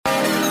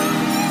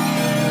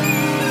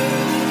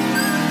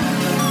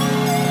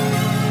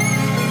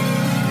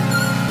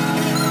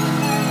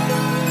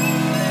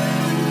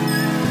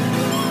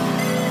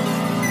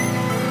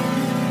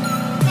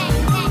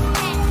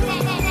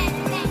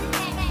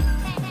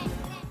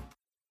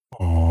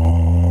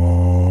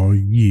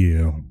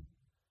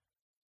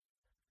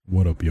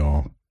up,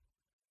 y'all?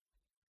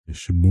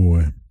 It's your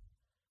boy,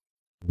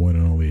 one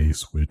and only A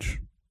Switch.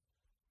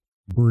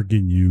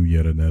 Bringing you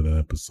yet another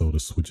episode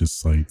of Switch's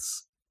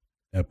Sights,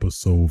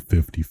 episode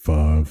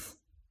 55.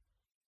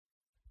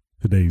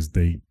 Today's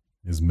date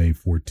is May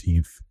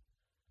 14th,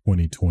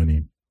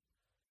 2020.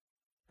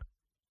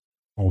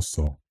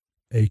 Also,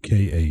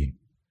 aka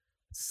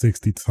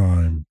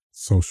 60-time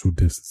social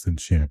distancing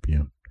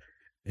champion,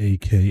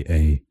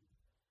 aka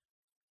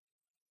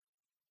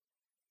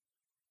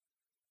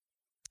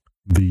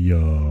the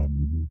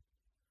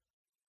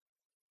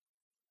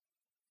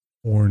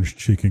Orange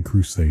Chicken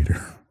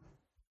Crusader,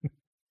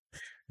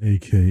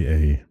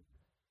 aka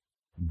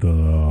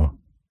the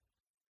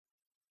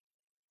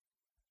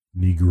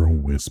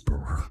Negro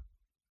Whisperer,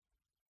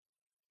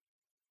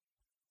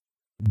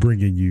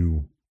 bringing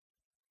you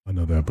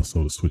another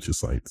episode of Switch Your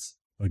Sights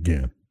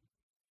again,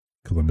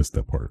 because I missed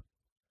that part.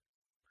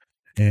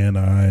 And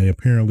I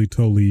apparently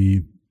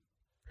totally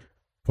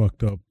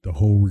fucked up the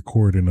whole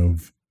recording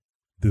of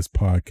this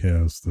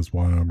podcast. That's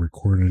why I'm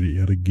recording it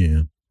yet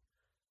again.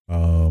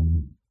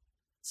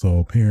 So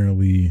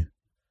apparently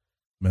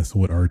messing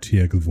with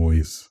RTX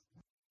voice.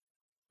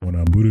 When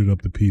I booted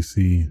up the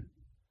PC,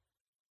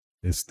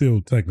 it's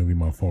still technically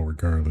my fault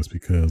regardless,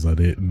 because I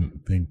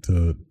didn't think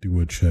to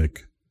do a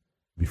check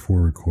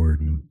before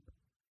recording.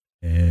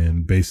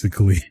 And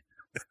basically,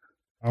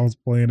 I was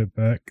playing it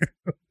back.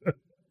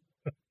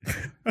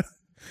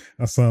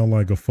 I sound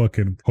like a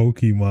fucking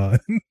Pokemon.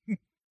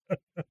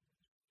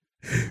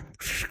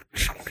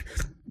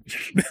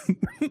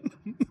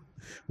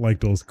 Like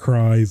those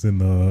cries in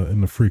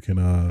the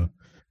freaking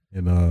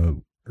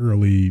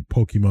early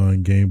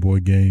Pokemon Game Boy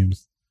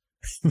games.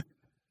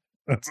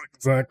 That's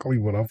exactly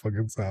what I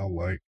fucking sound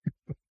like.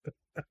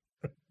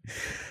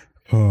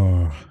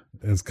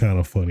 It's kind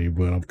of funny,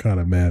 but I'm kind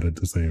of mad at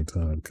the same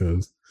time,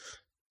 because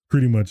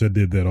pretty much I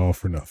did that all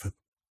for nothing.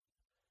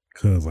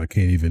 Because I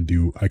can't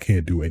do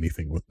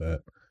anything with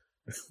that.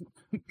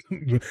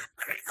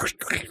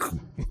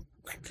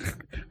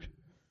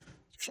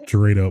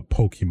 Straight up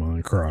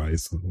Pokemon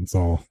cries. That's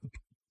all.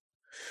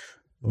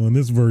 On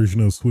this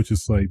version of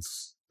Switch's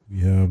Sights, we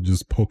have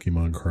just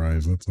Pokemon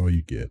cries. That's all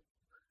you get.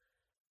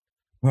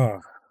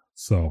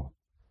 So,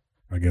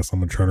 I guess I'm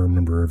going to try to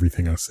remember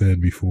everything I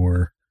said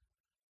before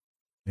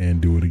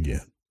and do it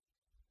again.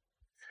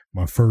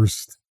 My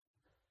first,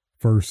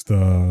 I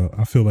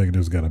feel like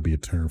there's got to be a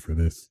term for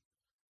this.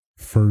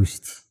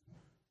 First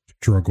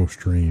struggle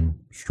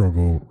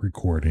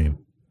recording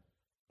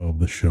of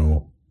the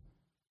show.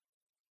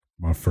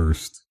 My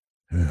first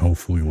and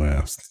hopefully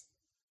last.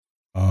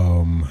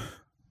 Damn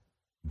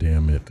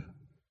it.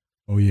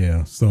 Oh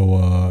yeah.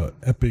 So,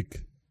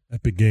 Epic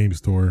Game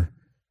Store,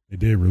 they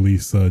did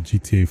release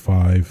GTA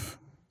 5.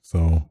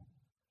 So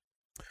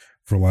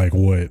for like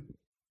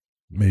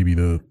maybe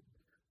the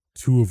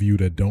two of you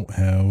that don't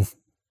have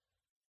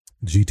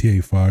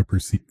GTA 5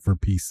 for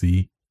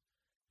PC,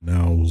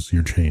 now's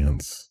your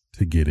chance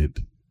to get it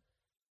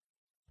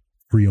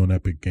free on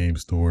Epic Game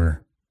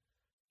Store.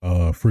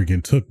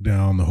 Freaking took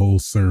down the whole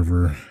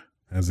server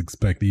as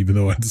expected, even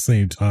though at the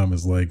same time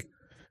it's like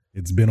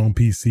it's been on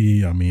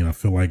PC. I mean, I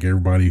feel like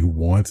everybody who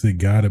wants it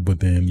got it, but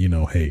then,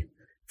 hey,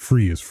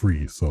 free is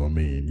free. So I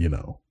mean,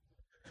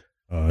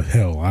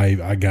 hell,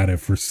 I got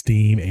it for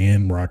Steam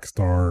and Rockstar's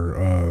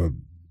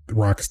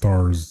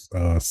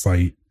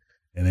site,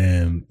 and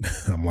then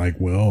I'm like,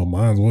 well,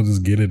 might as well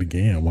just get it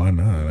again. Why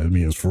not? I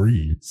mean, it's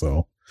free.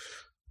 So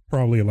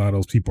probably a lot of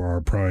those people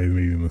are probably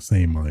maybe in the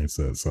same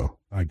mindset. So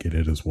I get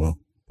it as well.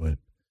 But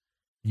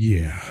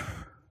yeah.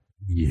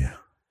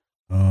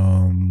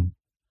 I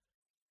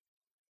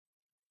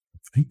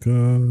think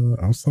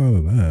outside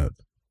of that,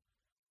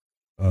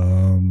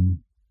 oh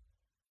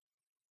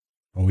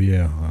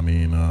yeah, I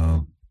mean,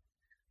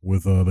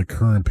 with the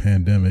current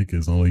pandemic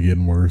is only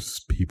getting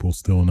worse. People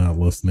still not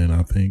listening,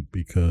 I think,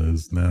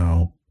 because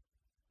now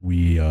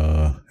we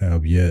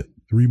have yet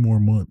 3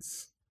 more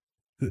months,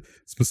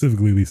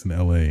 specifically at least in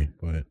LA,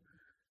 but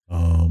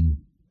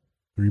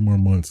 3 more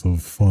months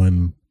of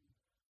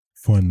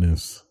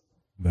funness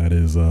that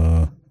is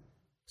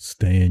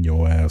staying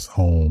your ass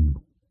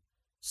home.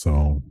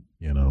 So,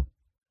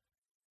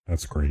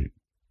 that's great.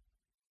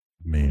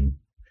 I mean,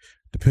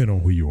 depending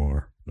on who you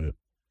are, but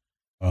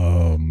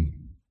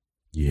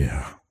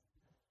yeah.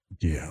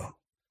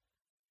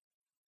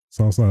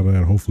 So outside of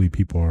that, hopefully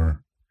people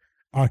are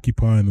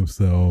occupying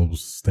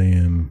themselves,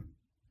 staying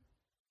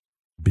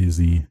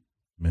busy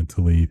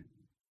mentally,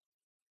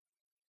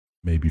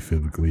 maybe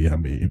physically. I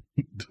mean,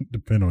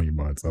 depending on your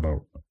mindset. I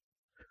don't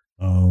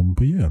know.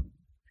 But yeah.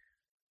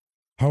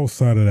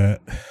 Outside of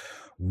that,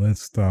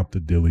 let's stop the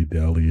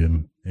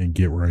dilly-dallying and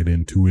get right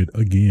into it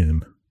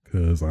again,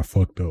 because I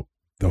fucked up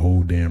the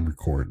whole damn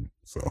recording.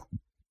 So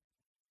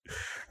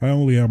I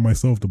only have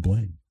myself to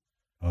blame.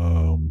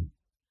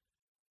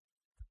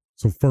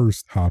 So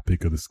first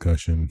topic of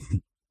discussion.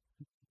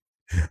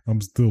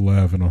 I'm still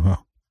laughing on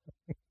how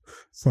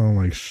sound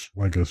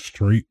like a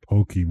straight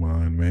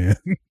Pokemon, man.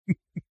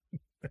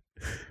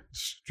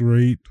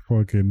 Straight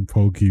fucking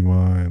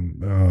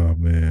Pokemon. Oh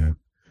man.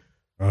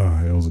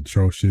 It was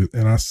atrocious,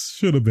 and I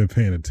should have been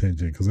paying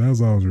attention because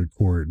as I was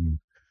recording,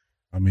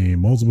 I mean,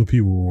 multiple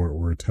people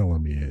were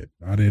telling me it.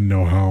 I didn't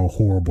know how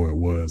horrible it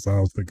was. I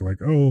was thinking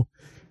like, oh,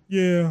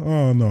 yeah,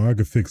 oh no, I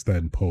could fix that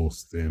in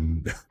post,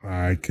 and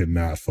I could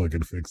not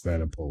fucking fix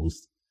that in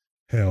post.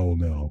 Hell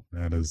no,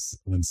 that is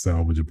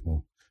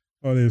unsalvageable.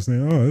 Oh, they're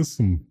saying, oh, there's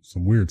some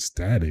weird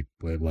static,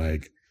 but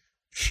like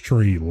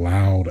straight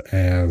loud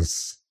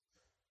ass,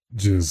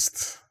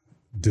 just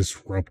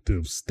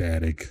disruptive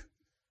static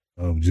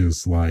of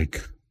just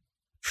like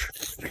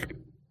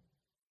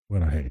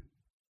what I hate.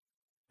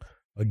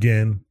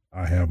 Again,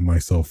 I have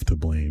myself to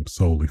blame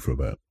solely for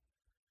that.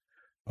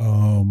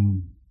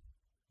 Um,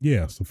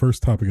 yeah. So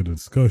first topic of the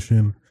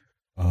discussion,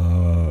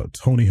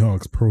 Tony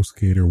Hawk's Pro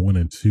Skater 1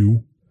 and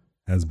 2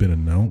 has been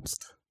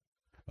announced.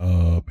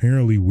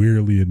 Apparently,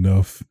 weirdly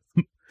enough,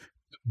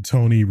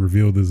 Tony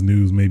revealed this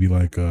news maybe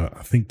like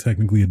I think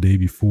technically a day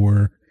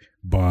before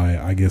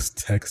by I guess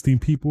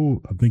texting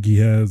people. I think he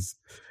has,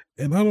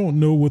 and I don't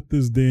know what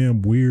this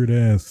damn weird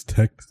ass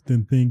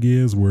texting thing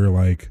is where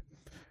like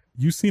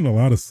you've seen a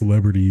lot of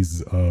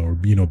celebrities or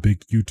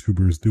big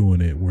YouTubers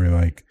doing it where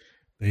like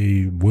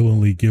they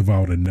willingly give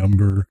out a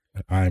number.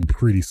 I'm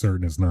pretty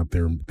certain it's not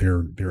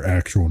their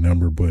actual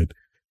number, but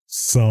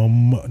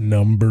some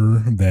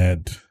number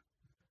that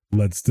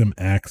lets them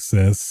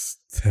access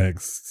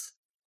text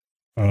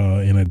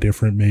in a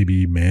different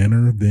maybe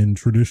manner than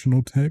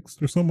traditional text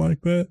or something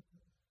like that.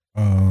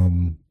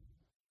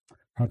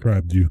 I'll try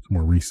to do some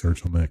more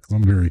research on that because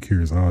I'm very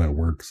curious how that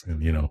works.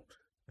 And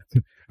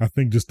I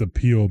think just the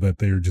appeal that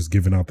they're just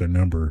giving out their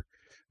number.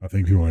 I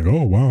think people are like,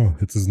 oh wow,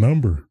 it's his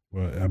number.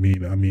 Well, I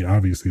mean,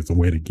 obviously it's a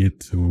way to get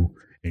to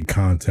and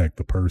contact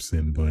the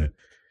person, but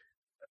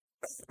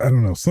I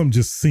don't know. Some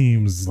just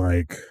seems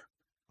like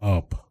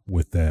up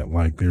with that.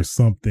 Like there's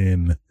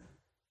something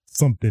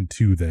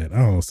to that. I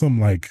don't know.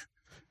 Something like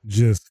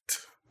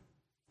just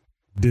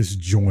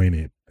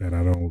disjointed that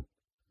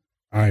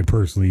I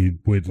personally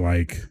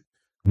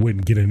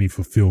wouldn't get any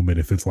fulfillment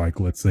if it's like,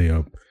 let's say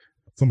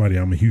somebody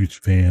I'm a huge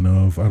fan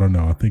of. I don't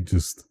know. I think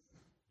just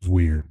it's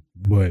weird,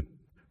 but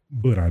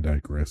I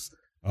digress.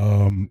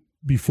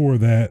 Before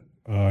that,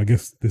 I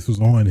guess this was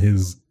on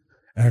his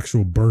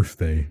actual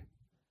birthday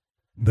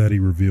that he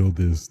revealed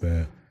this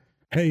that,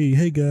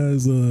 hey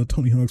guys,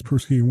 Tony Hawk's Pro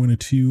Skater 1 and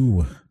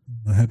 2,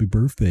 happy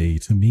birthday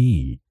to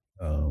me.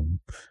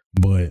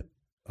 But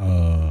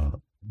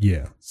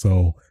yeah,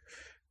 so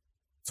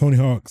Tony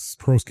Hawk's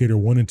Pro Skater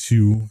 1 and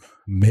 2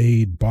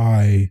 made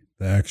by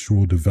the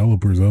actual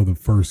developers of the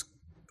first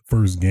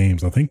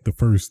games. I think the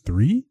first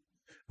 3,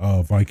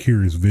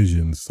 Vicarious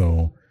Visions.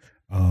 So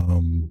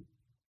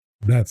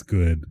that's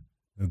good.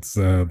 It's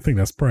I think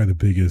that's probably the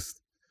biggest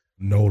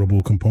notable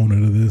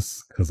component of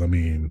this, because I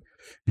mean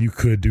you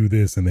could do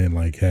this and then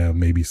like have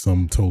maybe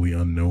some totally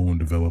unknown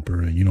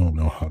developer and you don't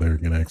know how they're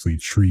gonna actually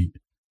treat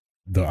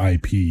the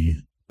IP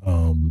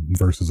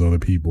versus other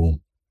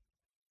people.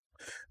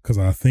 Because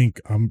I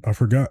think I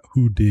forgot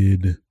who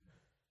did,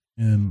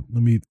 and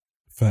let me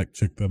fact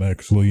check that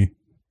actually.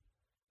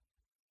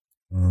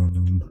 Let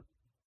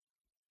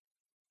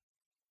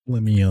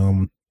me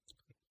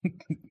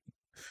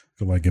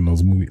feel like in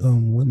those movies.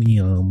 Let me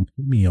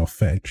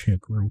fact check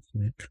real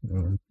quick.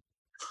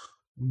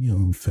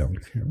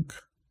 Fact check.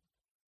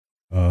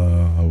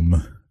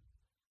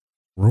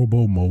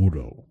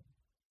 Robomodo.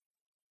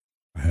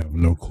 I have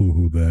no clue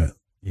who that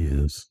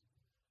is.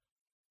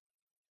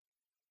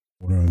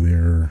 What are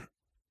their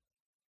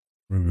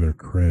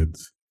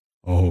creds?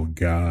 Oh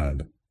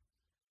God.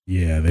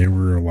 Yeah, they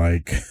were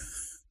like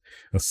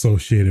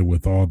associated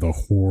with all the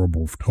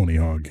horrible Tony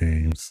Hawk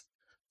games.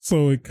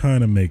 So it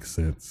kind of makes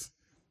sense.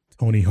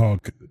 Tony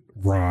Hawk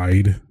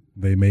Ride,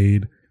 they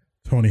made.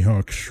 Tony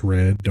Hawk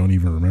Shred, don't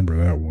even remember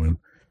that one.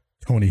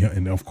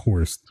 And of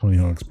course, Tony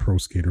Hawk's Pro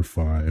Skater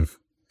 5.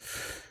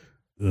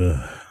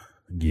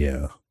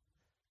 Yeah.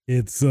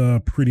 It's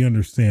pretty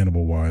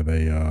understandable why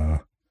they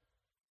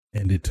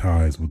ended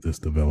ties with this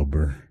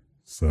developer.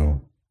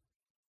 So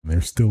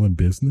they're still in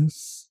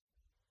business?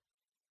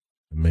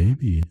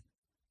 Maybe.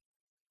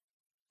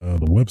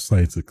 The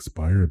website's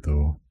expired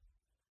though.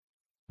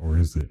 Or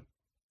is it?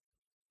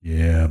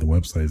 Yeah, the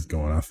website's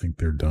gone. I think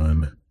they're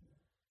done.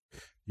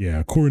 Yeah,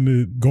 according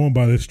to going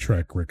by this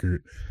track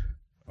record,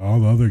 all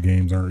the other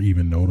games aren't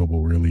even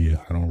notable really.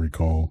 I don't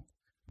recall.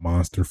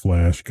 Monster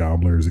Flash,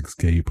 Gobbler's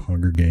Escape,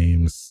 Hunger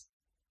Games,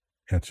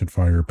 Catch and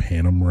Fire,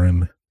 Panem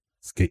Run,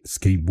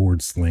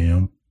 Skateboard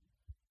Slam,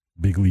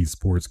 Big League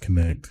Sports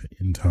Connect,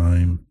 In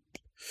Time.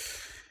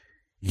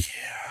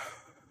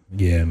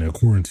 Yeah, and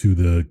according to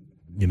the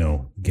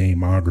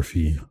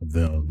gameography of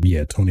them,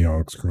 yeah, Tony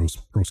Hawk's Pro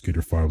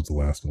Skater 5 was the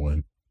last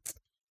one.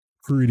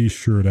 Pretty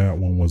sure that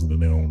one wasn't a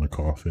nail in the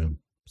coffin.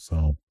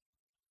 So,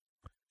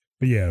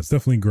 but yeah, it's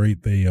definitely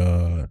great they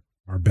are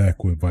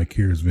back with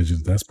Vicarious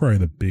Visions. That's probably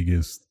the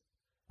biggest,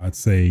 I'd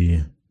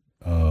say,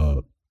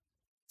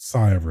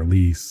 sigh of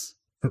relief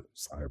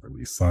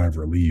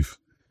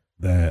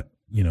that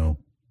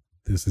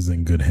this is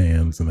in good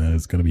hands and that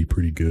it's going to be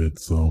pretty good.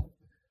 So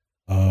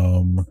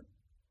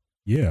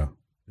yeah,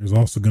 There's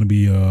also going to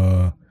be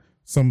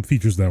some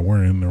features that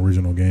weren't in the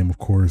original game, of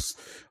course.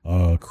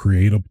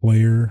 Create a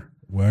player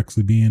will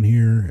actually be in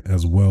here,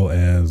 as well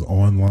as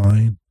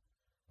online.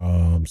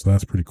 So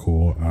that's pretty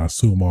cool. I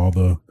assume all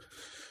the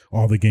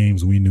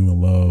games we knew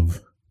and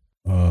love,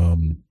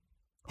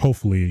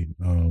 hopefully,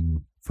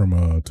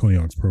 from Tony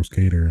Hawk's Pro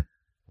Skater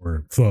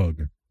or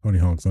Thug, Tony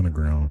Hawk's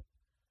Underground.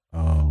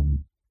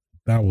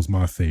 That was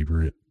my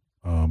favorite.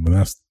 And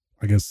that's,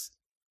 I guess,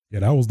 yeah,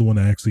 that was the one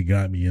that actually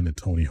got me into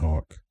Tony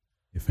Hawk,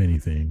 if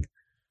anything.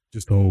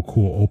 Just the whole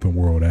cool open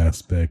world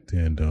aspect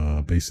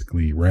and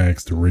basically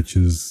rags to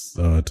riches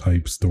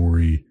type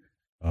story.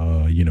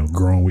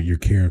 Growing with your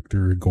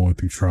character, going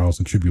through trials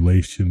and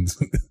tribulations.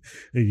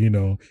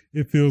 And,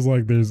 it feels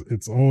like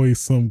it's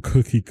always some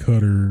cookie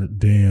cutter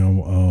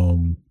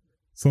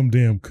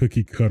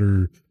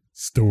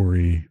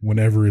story.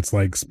 Whenever it's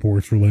like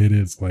sports related,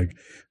 it's like,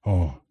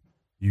 oh,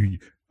 you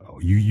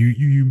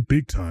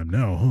big time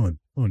now, huh,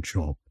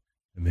 chump.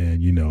 And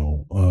then, you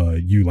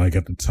like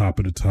at the top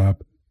of the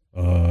top,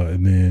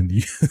 and then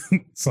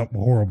something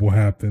horrible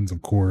happens.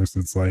 Of course,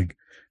 it's like,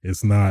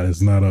 it's not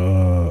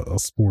a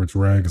sports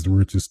rags to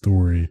riches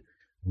story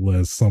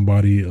unless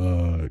somebody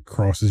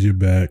crosses your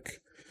back,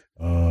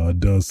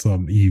 does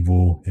something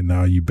evil, and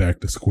now you back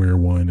to square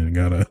one and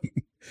gotta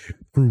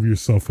prove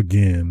yourself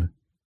again.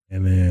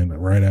 And then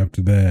right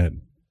after that,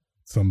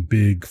 some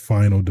big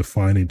final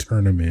defining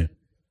tournament,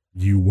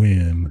 you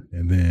win,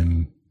 and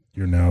then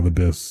you're now the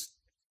best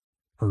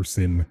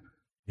person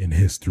in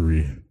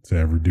history to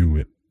ever do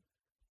it.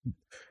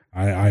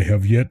 I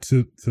have yet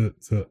to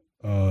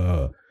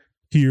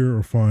hear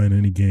or find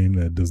any game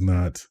that does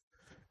not,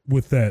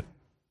 with that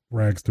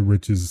rags to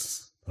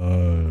riches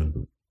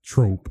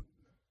trope,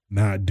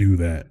 not do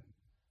that.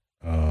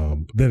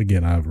 But then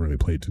again, I haven't really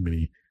played too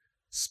many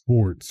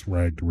sports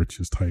rag to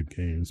riches type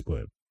games,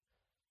 but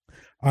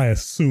I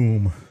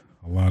assume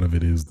a lot of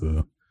it is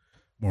the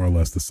more or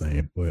less the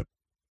same. But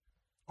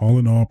all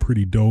in all,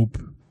 pretty dope.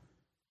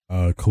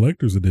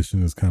 Collector's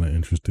edition is kind of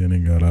interesting,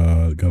 and got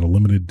a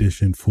limited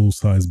edition full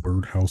size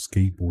birdhouse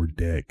skateboard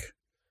deck.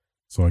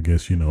 So I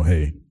guess,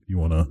 hey, you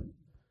want to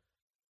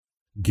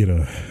get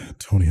a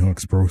Tony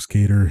Hawk's Pro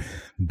Skater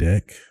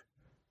deck.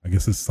 I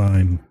guess it's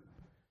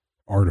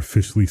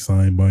artificially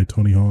signed by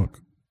Tony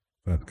Hawk.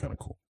 That's kind of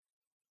cool.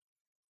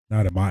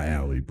 Not in my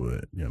alley,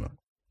 but,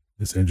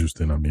 it's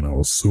interesting. I mean,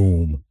 I'll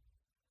assume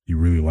you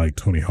really like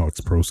Tony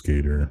Hawk's Pro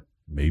Skater.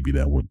 Maybe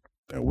that would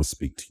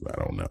speak to you. I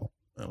don't know.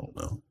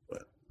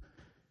 But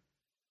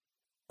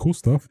cool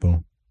stuff,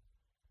 though.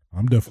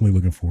 I'm definitely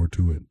looking forward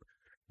to it.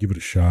 Give it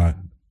a shot.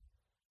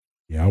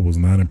 Yeah, I was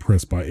not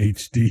impressed by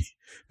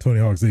Tony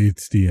Hawk's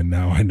HD, and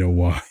now I know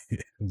why.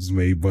 It was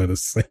made by the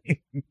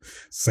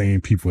same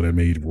people that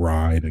made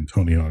Ride and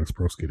Tony Hawk's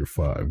Pro Skater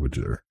 5, which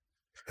are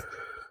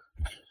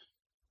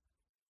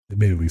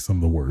admittedly some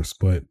of the worst.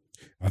 But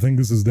I think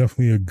this is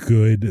definitely a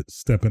good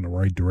step in the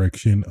right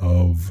direction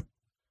of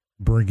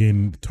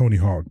bringing Tony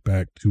Hawk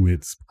back to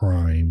its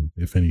prime,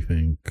 if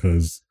anything,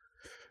 because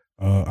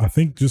I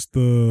think just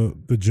the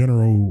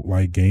general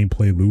like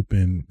gameplay loop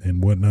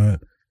and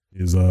whatnot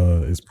is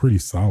pretty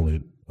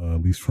solid,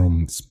 at least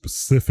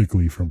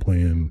specifically from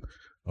playing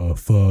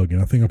Thug.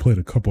 And I think I played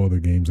a couple other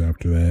games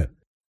after that.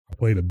 I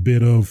played a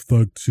bit of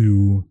Thug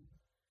 2,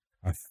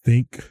 I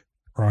think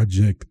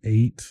Project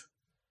 8,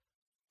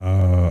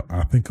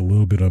 I think a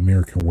little bit of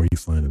American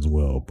Wasteland as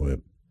well.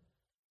 But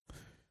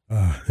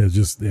I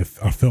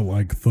felt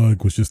like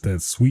Thug was just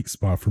that sweet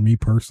spot for me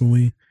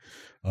personally,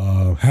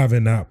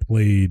 having not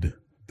played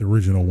the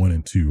original 1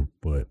 and 2,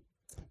 but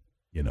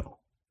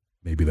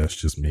maybe that's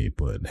just me.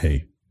 But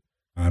hey,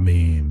 I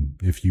mean,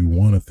 if you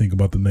want to think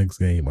about the next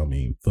game, I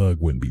mean,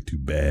 Thug wouldn't be too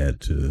bad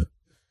to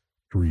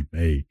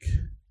remake.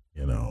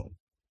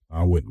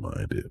 I wouldn't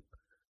mind it.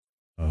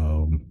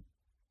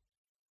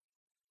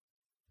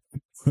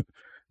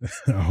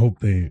 I hope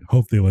they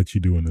let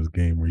you do in this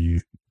game where you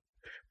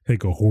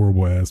take a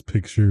horrible ass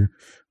picture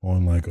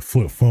on like a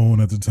flip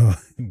phone at the time,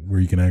 where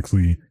you can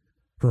actually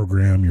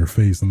program your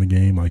face in the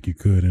game like you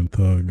could in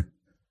Thug.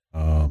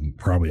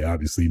 Probably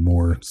obviously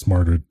more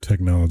smarter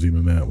technology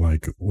than that,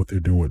 like what they're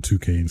doing with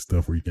 2K and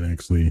stuff, where you can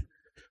actually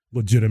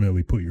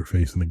legitimately put your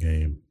face in the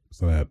game.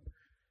 So that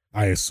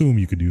I assume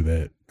you could do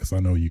that, because I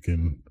know you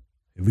can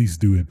at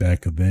least do it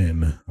back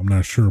then. I'm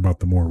not sure about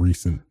the more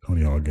recent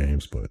Tony Hawk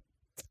games, but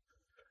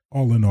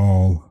all in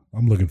all,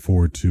 I'm looking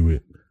forward to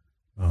it.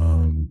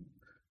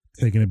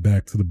 Taking it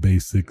back to the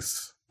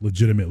basics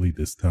legitimately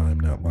this time,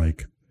 not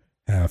like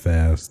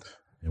half-assed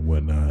and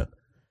whatnot.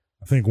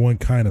 I think one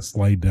kind of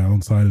slight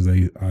downside is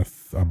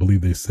I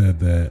believe they said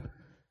that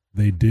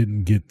they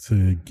didn't get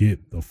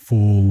the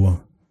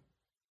full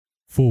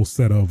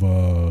set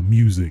of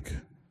music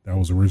that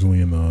was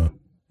originally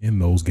in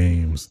those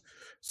games.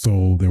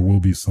 So there will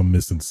be some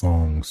missing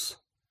songs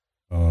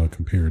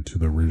compared to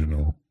the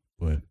original,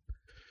 but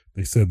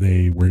they said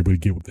they were able to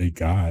get what they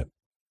got.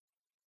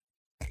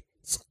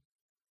 So,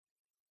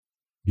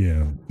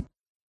 yeah,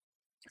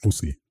 we'll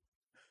see.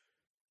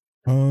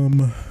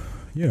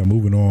 Yeah,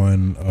 moving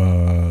on.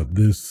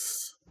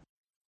 This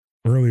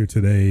earlier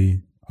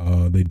today,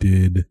 They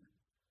did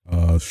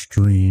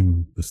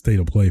stream the state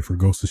of play for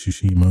Ghost of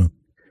Tsushima,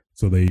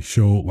 so they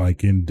showed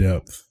like in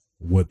depth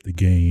what the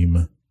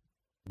game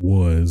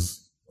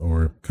was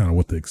or kind of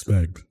what to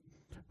expect.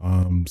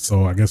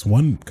 So I guess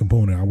one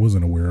component I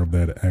wasn't aware of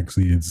that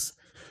actually is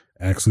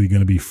actually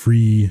going to be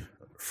free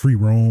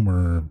roam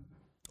or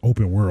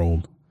open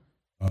world.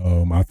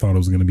 I thought it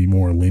was going to be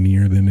more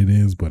linear than it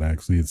is, but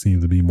actually it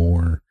seems to be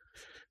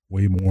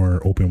way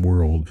more open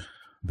world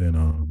than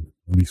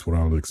at least what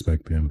I was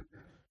expecting.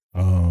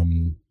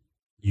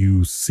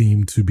 You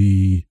seem to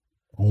be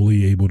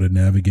only able to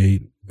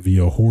navigate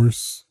via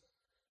horse,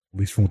 at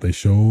least from what they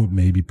showed.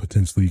 Maybe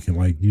potentially you can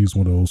like use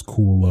one of those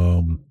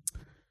cool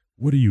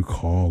what do you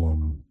call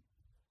them?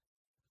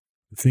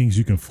 The things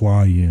you can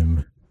fly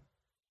in,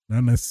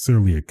 not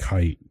necessarily a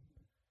kite,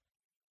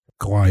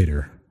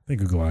 glider.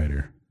 Think a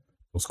glider.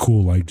 Those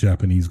cool like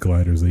Japanese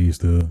gliders they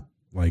used to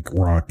like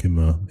rock in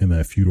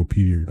that feudal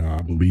period,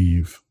 I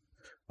believe.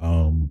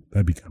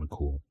 That'd be kind of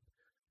cool.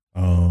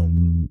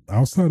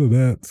 Outside of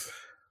that,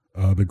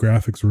 the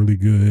graphics really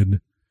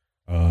good.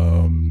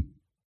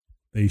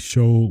 They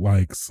show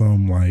like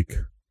some like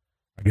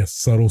I guess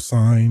subtle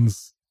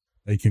signs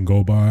they can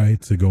go by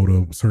to go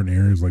to certain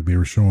areas. Like they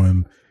were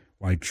showing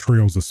like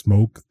trails of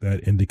smoke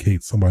that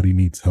indicate somebody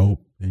needs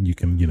help, and you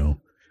can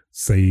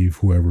save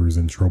whoever is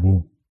in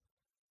trouble.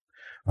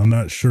 I'm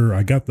not sure.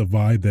 I got the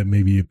vibe that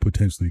maybe it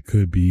potentially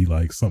could be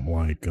like something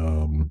like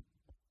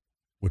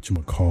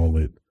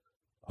whatchamacallit.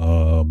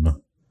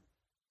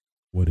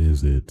 What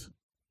is it?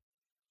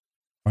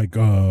 Like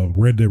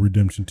Red Dead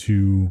Redemption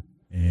 2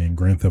 and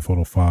Grand Theft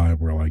Auto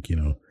 5, where like,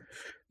 you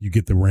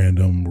get the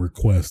random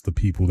requests of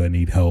people that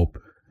need help.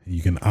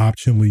 You can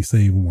optionally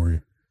save them,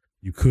 or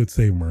you could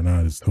save them or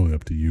not. It's totally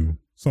up to you.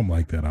 Something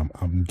like that.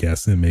 I'm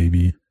guessing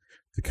maybe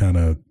to kind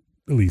of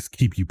at least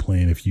keep you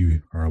playing if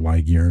you are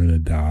like yearning to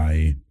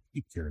die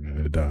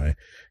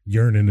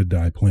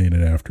playing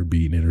it after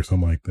beating it or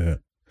something like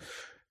that.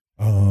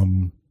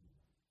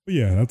 But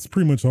yeah, that's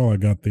pretty much all I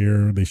got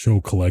there. They show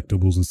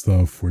collectibles and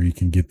stuff where you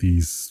can get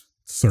these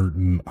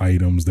certain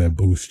items that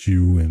boost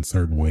you in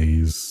certain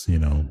ways,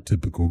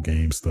 typical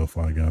game stuff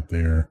I got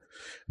there.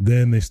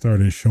 Then they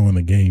started showing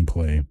the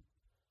gameplay.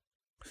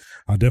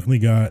 I definitely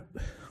got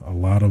a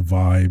lot of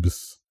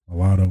vibes, a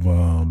lot of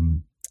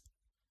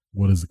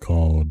what is it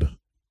called?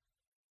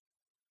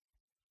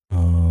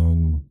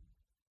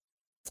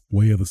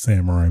 Way of the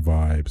Samurai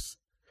vibes.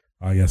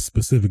 I guess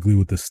specifically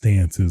with the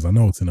stances. I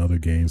know it's in other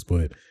games,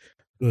 but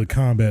the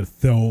combat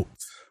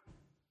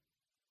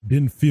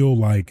didn't feel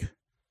like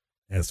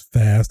as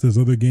fast as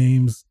other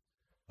games.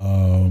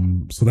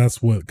 So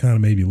that's what kind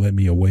of maybe led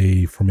me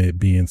away from it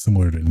being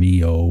similar to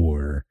Neo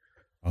or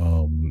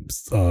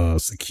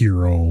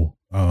Sekiro.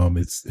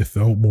 It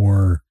felt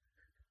more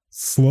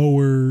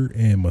slower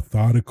and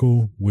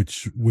methodical,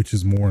 which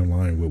is more in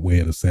line with Way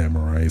of the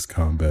Samurai's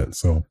combat.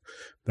 So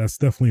that's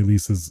definitely at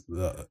least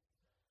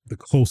the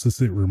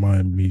closest it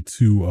reminded me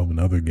to of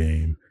another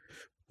game.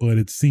 But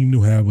it seemed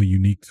to have a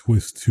unique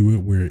twist to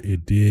it where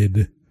it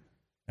did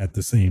at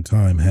the same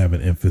time have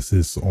an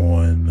emphasis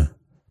on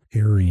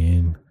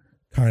parrying,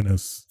 kind of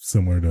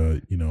similar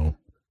to,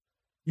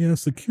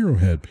 Sekiro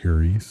had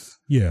parries.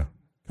 Yeah,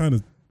 kind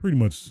of pretty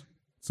much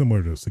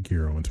similar to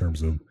Sekiro in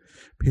terms of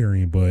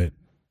parrying, but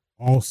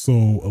also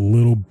a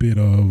little bit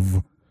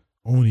of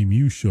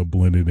Onimusha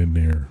blended in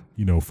there,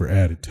 for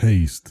added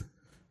taste.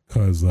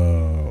 Cause,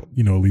 at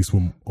least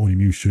with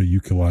Onimusha, you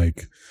can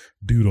like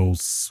do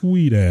those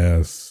sweet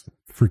ass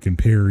freaking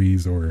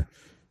parries, or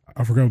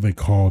I forgot what they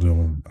called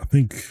them. I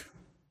think,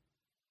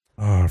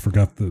 I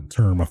forgot the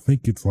term. I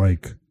think it's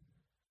like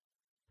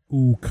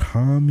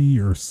Ukami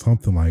or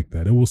something like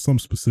that. It was some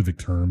specific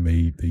term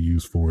they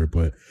used for it,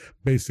 but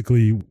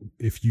basically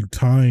if you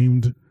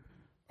timed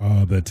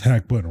the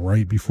attack button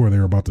right before they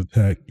were about to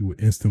attack, you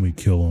would instantly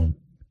kill them.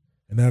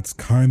 And that's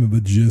kind of the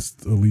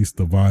gist, at least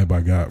the vibe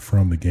I got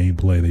from the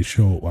gameplay. They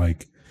showed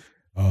like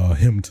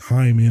him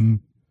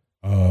timing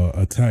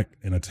attack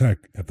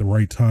at the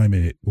right time,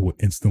 and it will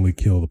instantly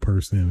kill the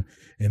person.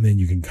 And then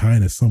you can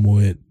kind of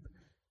somewhat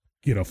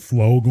get a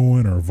flow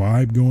going or a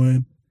vibe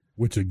going,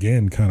 which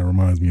again kind of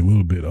reminds me a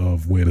little bit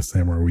of Way of the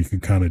Samurai, where you can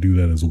kind of do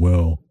that as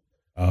well.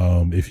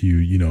 If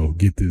you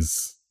get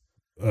this,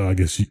 I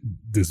guess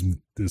this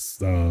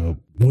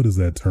what is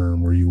that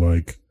term where you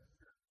like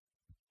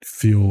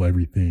feel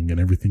everything and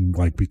everything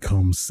like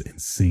becomes in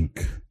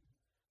sync.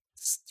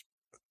 It's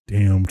a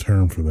damn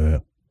term for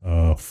that.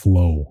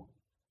 Flow.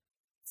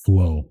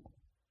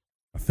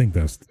 I think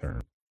that's the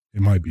term.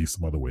 It might be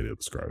some other way to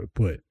describe it,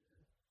 but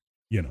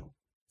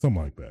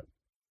something like that.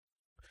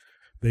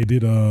 They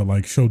did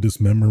like show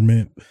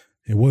dismemberment.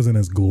 It wasn't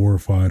as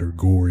glorified or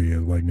gory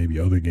as like maybe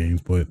other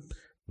games, but it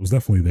was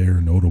definitely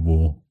there,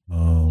 notable.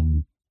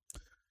 All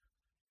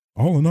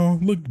in all,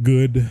 looked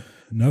good.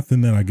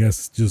 Nothing that I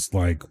guess just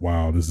like,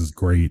 wow, this is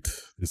great.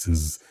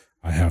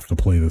 I have to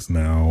play this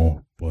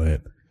now.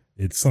 But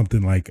it's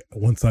something like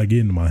once I get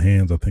into my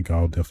hands, I think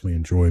I'll definitely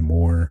enjoy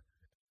more.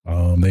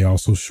 They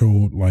also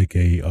showed like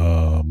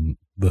the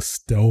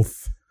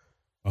stealth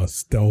a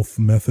stealth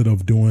method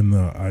of doing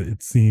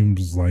it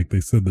seems like they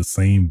said the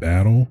same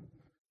battle.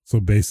 So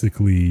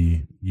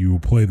basically you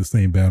play the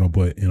same battle,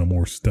 but in a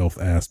more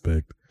stealth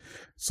aspect.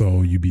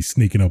 So you be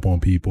sneaking up on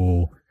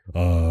people,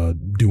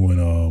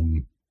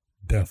 doing,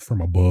 death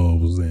from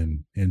above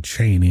and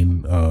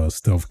chaining,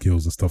 stealth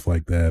kills and stuff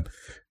like that.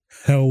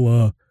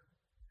 Hella,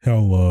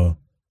 hella,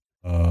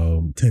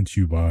 tense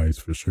you buys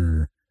for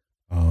sure.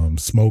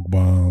 Smoke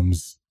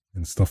bombs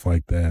and stuff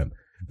like that.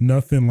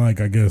 Nothing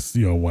like, I guess,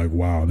 like,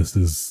 wow, this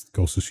is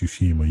Ghost of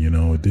Tsushima,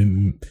 it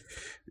didn't,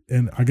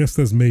 and I guess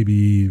that's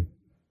maybe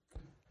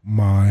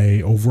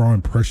my overall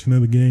impression of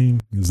the game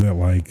is that,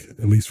 like,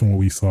 at least from what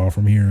we saw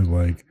from here, is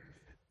like,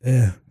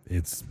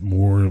 it's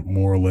more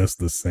or less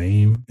the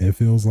same, it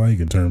feels like,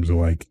 in terms of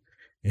like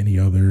any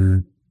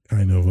other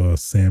kind of a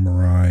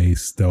samurai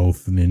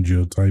stealth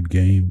ninja type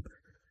game.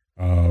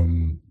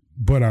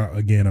 But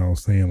I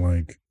was saying,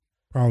 like,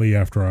 probably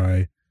after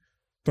I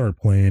start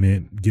playing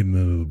it, getting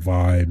into the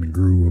vibe and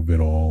groove of it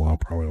all, I'll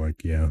probably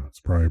like, yeah,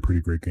 it's probably a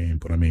pretty great game.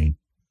 But I mean,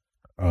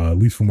 at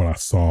least from what I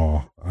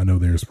saw, I know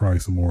there's probably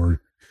some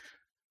more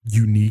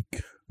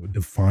unique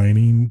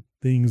defining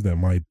things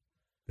that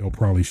they'll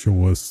probably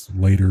show us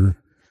later,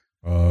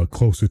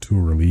 closer to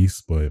a release.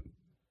 But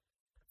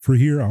for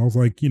here, I was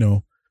like,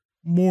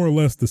 more or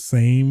less the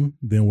same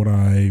than what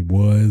I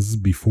was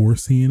before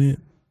seeing it.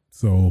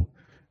 So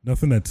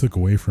nothing that took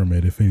away from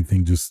it. If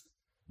anything,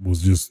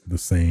 was just the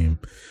same.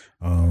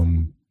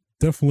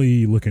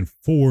 Definitely looking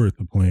forward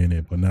to playing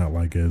it, but not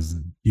like as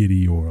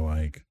giddy or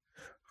like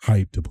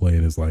hyped to play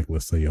it as, like,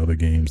 let's say other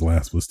games,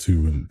 Last of Us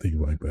 2 and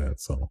things like that.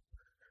 So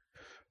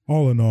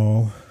all in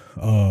all,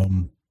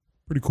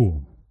 pretty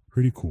cool.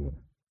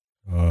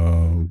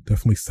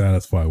 Definitely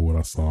satisfied with what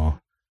I saw.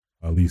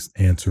 At least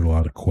answered a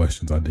lot of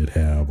questions I did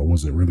have. I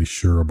wasn't really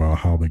sure about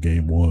how the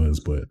game was,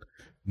 but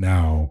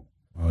now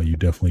you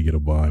definitely get a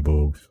vibe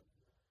of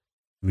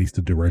at least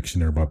the direction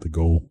they're about to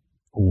go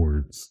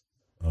towards,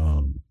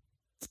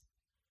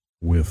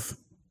 with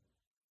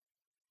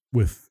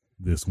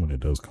this when it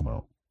does come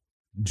out,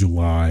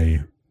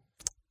 July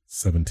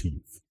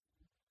 17th,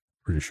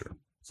 pretty sure.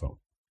 So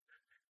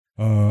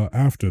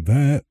after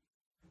that,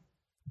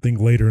 I think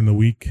later in the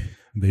week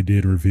they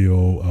did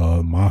reveal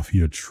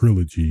Mafia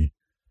Trilogy.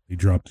 They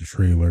dropped a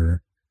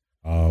trailer,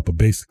 but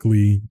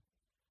basically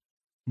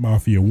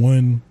Mafia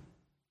 1,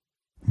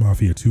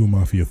 Mafia 2,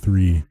 Mafia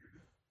 3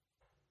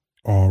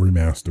 all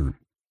remastered.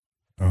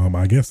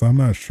 I guess I'm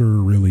not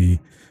sure really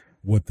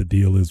what the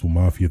deal is with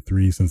Mafia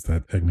 3, since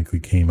that technically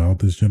came out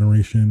this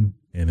generation,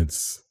 and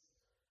it's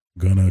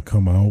gonna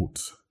come out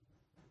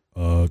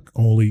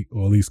only,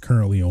 or at least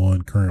currently,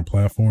 on current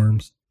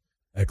platforms,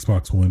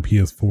 Xbox One,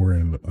 PS4,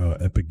 and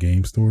Epic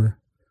Game Store.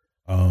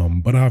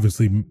 But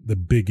obviously the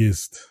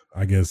biggest,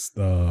 I guess,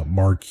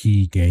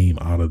 marquee game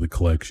out of the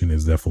collection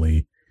is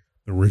definitely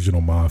the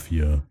original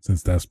Mafia,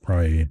 since that's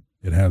probably,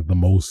 it has the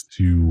most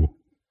to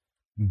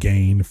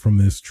gain from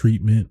this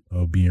treatment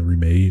of being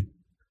remade.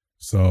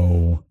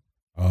 So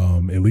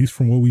at least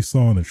from what we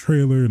saw in the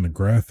trailer and the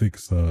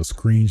graphics,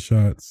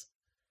 screenshots,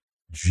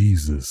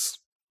 Jesus,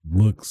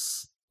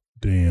 looks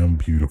damn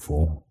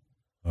beautiful.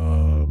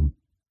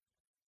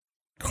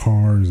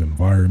 Cars,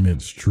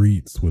 environment,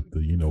 streets with the,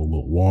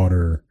 little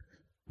water,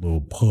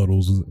 little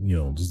puddles,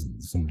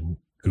 just some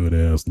good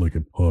ass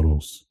looking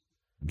puddles.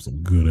 Let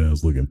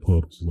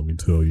me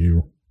tell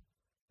you.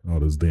 All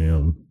this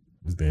damn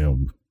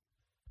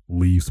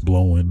leaves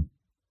blowing.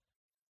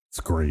 It's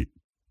great.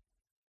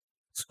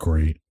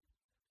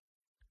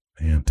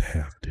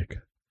 Fantastic.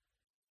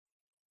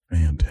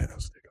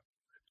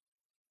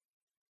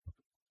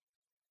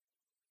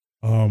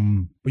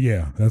 But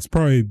yeah, that's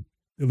probably,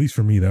 at least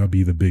for me, that would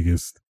be the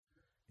biggest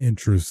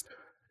interest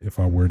if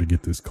I were to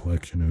get this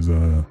collection, is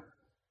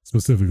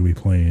specifically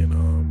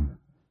playing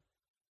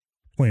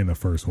the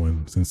first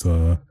one, since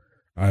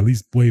at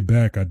least way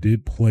back I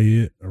did play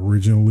it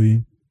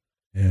originally,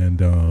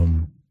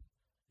 and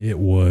it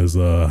was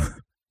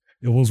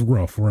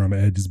rough around the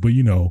edges. But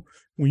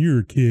when you're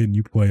a kid and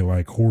you play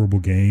like horrible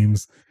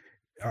games,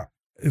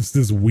 it's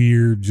this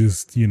weird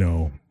just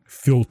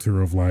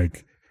filter of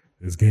like,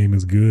 this game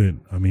is good.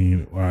 I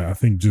mean, I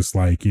think just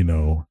like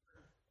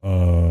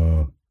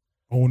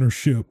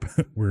ownership,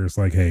 where it's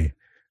like, hey,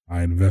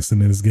 I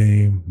invested in this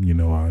game,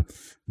 I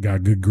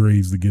got good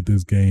grades to get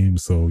this game,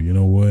 so you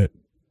know what,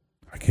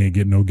 I can't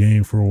get no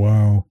game for a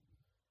while.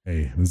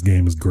 Hey, this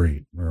game is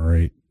great. All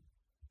right,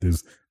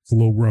 it's a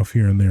little rough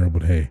here and there,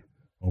 but hey,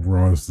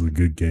 overall this is a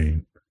good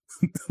game.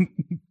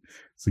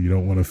 So you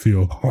don't want to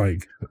feel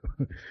like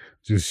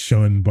just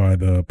shunned by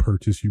the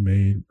purchase you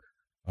made.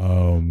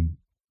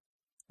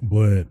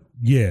 But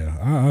yeah,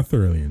 I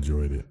thoroughly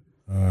enjoyed it.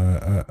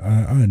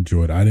 I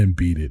enjoyed it. I didn't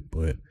beat it,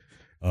 but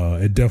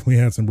it definitely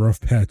had some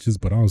rough patches,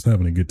 but I was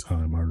having a good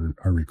time.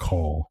 I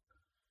recall.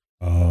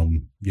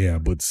 Yeah,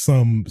 but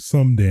some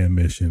damn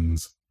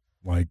missions,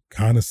 like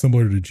kind of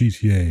similar to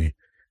GTA,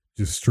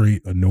 just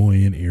straight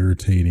annoying,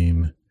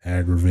 irritating,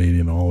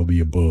 aggravating, all of the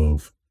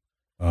above.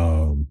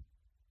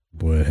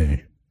 But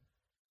hey,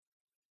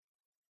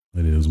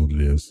 it is what it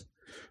is.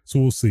 So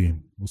we'll see.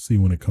 We'll see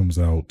when it comes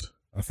out.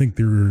 I think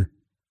they're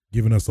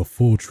giving us a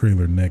full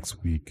trailer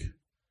next week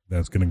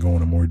that's going to go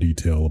into more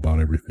detail about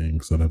everything.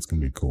 So that's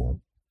going to be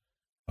cool.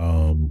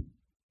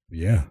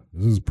 Yeah,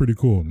 this is pretty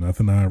cool.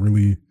 Nothing I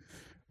really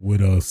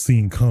would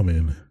seen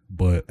coming,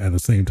 but at the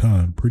same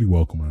time, pretty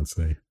welcome, I'd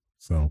say.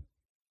 So,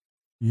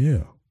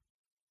 yeah.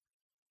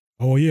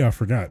 Oh yeah, I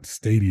forgot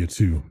Stadia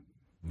too.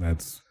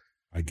 That's,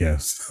 I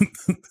guess,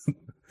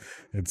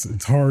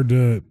 it's hard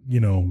to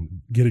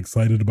get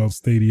excited about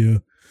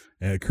Stadia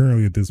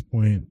currently at this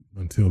point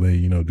until they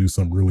do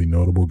something really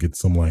notable, get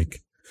some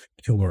like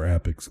killer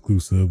app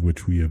exclusive,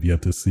 which we have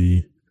yet to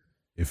see.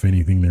 If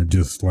anything, they're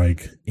just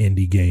like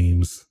indie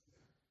games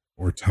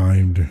or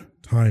timed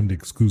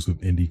exclusive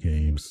indie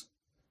games.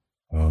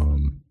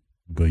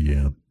 But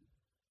yeah.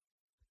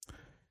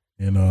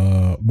 And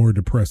more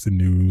depressing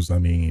news. I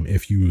mean,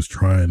 if you was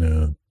trying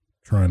to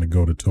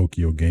go to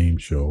Tokyo Game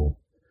Show,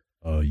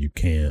 you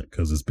can't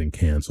because it's been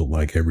canceled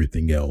like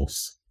everything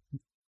else.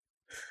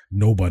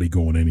 Nobody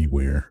going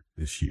anywhere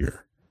this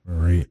year. All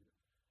right.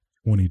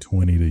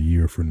 2020, the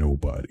year for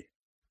nobody.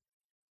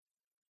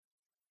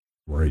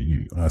 Right.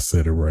 I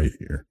said it right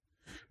here.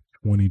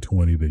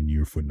 2020, the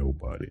year for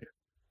nobody.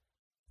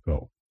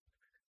 So,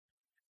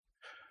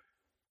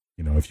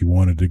 if you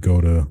wanted to go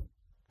to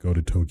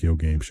Tokyo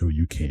Game Show,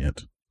 you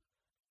can't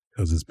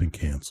because it's been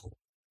canceled.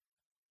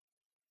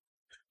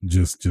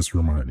 Just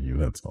reminding you,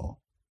 that's all.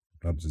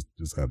 I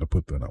just had to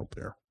put that out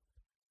there.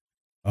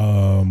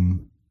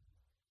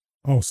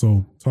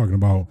 Also talking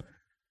about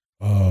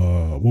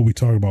what we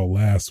talked about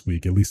last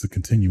week, at least a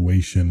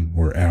continuation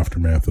or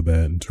aftermath of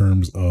that in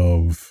terms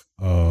of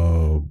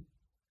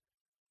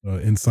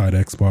Inside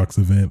Xbox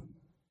event.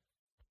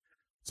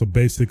 So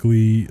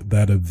basically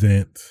that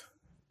event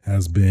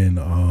has been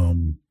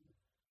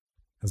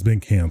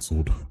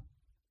canceled.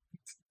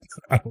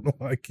 I don't know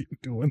why I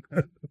keep doing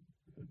that.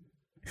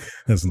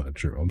 That's not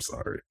true. I'm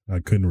sorry. I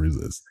couldn't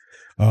resist.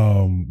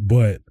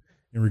 But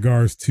in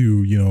regards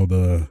to,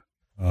 the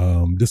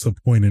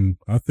disappointing,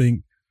 I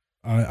think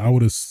I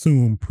would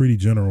assume pretty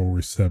general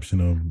reception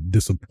of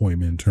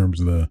disappointment in terms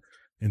of the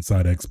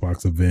Inside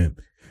Xbox event.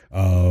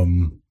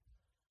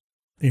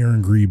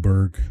 Aaron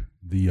Greenberg,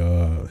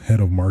 the head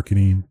of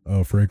marketing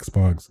for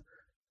Xbox,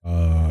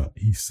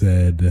 he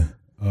said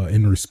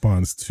in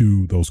response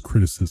to those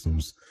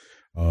criticisms,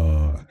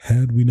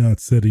 had we not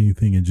said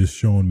anything and just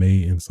shown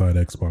May Inside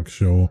Xbox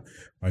show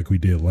like we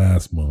did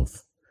last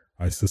month,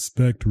 I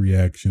suspect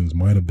reactions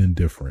might have been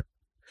different.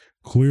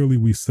 Clearly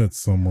we set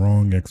some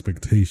wrong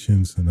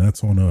expectations, and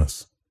that's on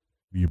us.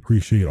 We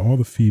appreciate all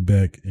the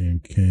feedback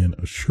and can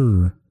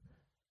assure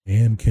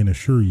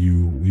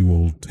you we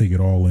will take it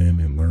all in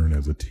and learn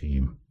as a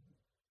team.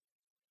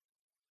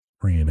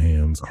 Praying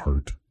hands,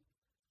 heart.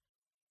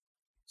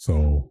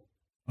 So,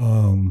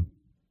 I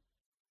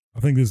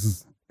think this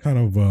is kind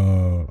of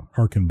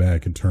harken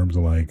back in terms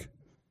of like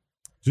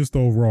just the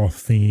overall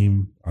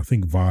theme. I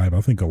think vibe.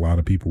 I think a lot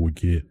of people would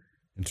get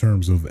in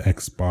terms of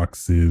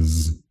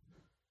Xbox's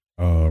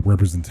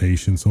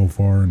representation so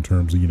far in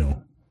terms of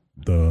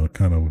the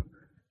kind of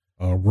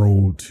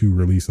road to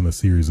releasing the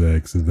Series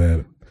X is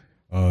that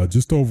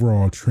just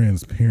overall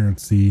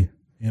transparency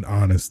and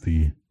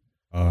honesty.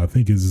 I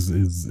think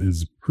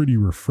is pretty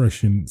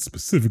refreshing,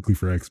 specifically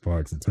for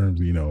Xbox in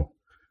terms of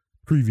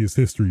previous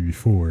history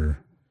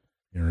before,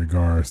 in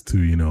regards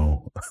to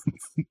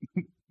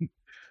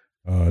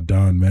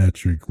Don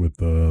Matrick with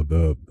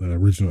the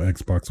original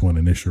Xbox One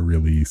initial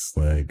release.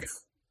 Like,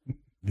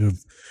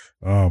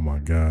 oh my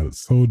god,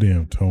 it's so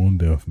damn tone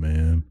deaf,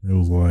 man. It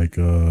was like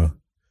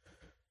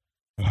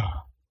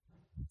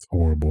it's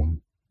horrible.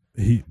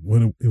 It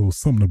was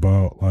something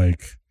about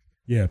like,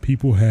 yeah,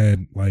 people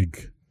had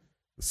like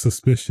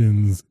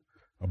suspicions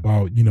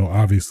about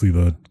obviously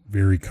the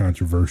very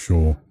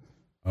controversial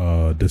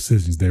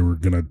decisions they were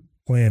gonna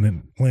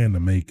plan to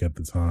make at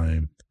the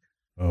time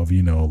of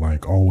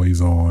like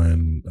always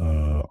on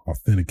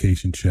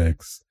authentication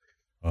checks,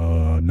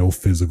 no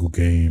physical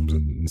games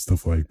and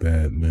stuff like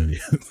that. And then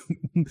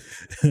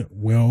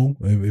well,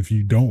 if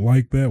you don't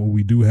like that, well,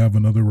 we do have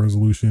another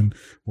resolution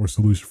or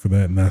solution for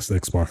that, and that's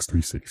Xbox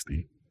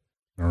 360.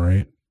 All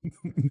right.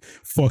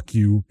 Fuck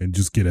you and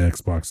just get an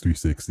Xbox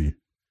 360.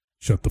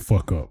 Shut the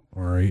fuck up.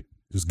 All right.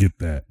 Just get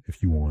that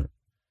if you want.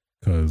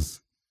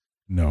 Because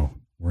no,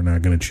 we're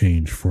not going to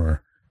change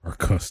for our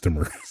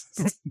customers.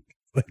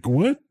 Like,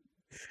 what?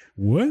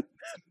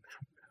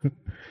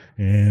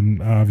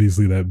 And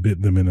obviously that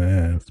bit them in the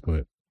ass.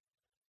 But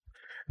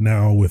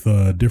now with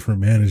different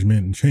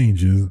management and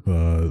changes,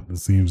 it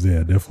seems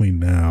definitely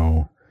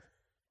now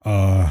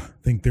I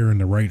think they're in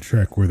the right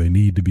track where they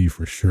need to be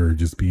for sure.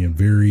 Just being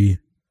very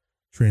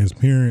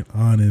transparent,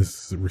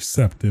 honest,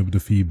 receptive to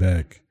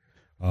feedback,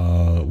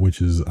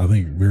 which is, I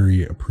think,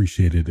 very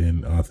appreciated,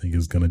 and I think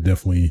is going to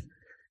definitely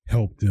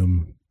help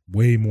them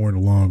way more in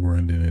the long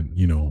run than it,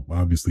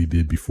 obviously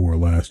did before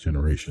last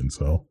generation.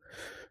 So,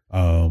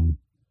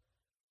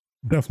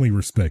 definitely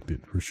respect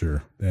it for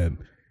sure. That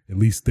at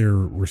least they're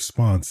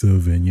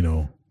responsive and,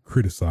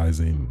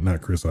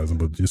 not criticizing,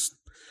 but just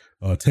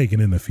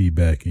taking in the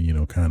feedback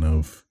and, kind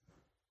of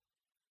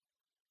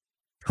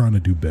trying to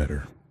do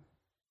better.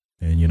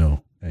 And you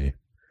know, hey,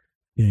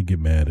 you can't get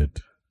mad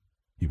at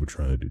people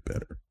trying to do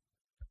better.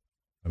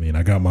 I mean,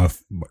 I got my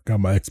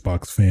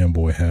Xbox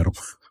fanboy hat on.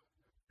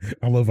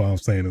 I love how I'm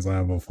saying this. I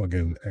have a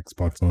fucking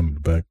Xbox on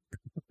the back.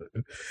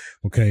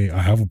 Okay, I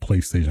have a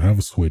PlayStation. I have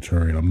a Switch. All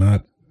right, I'm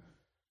not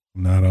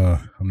a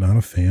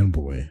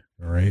fanboy.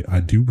 All right, I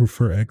do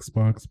prefer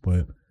Xbox,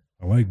 but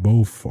I like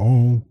both.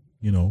 All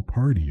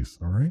parties.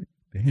 All right,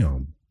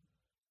 damn.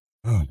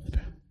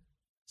 God.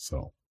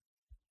 So,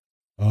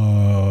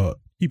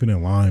 keeping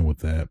in line with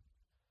that,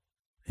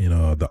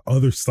 the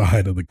other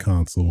side of the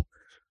console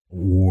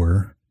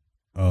war,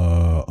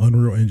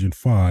 Unreal Engine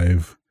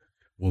 5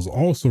 was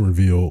also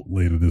revealed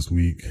later this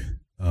week.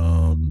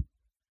 And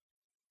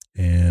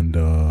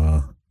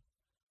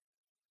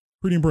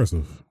pretty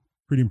impressive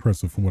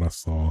from what I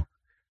saw.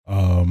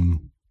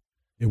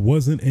 It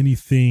wasn't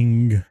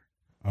anything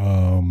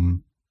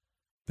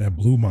that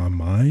blew my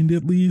mind,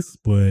 at least,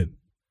 but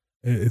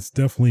it's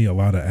definitely a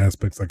lot of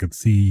aspects I could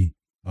see,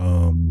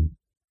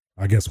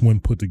 I guess when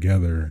put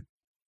together,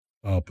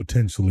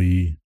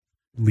 potentially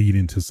lead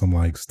into some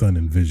like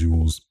stunning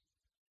visuals.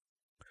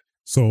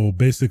 So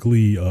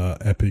basically,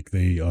 Epic,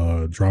 they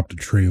dropped a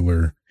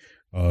trailer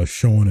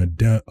showing a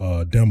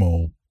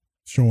demo,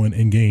 showing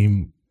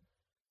in-game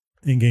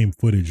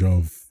footage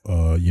of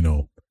a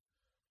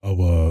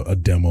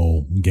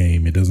demo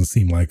game. It doesn't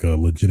seem like a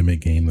legitimate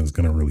game that's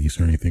going to release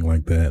or anything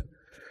like that.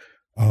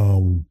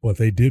 But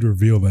they did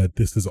reveal that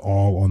this is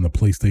all on the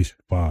PlayStation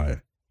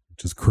 5,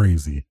 which is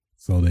crazy.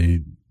 So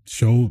they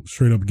showed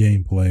straight up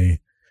gameplay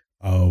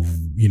of,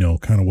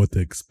 kind of what to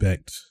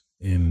expect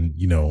in,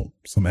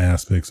 some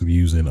aspects of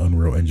using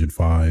Unreal Engine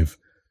 5.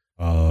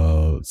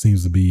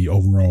 Seems to be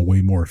overall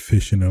way more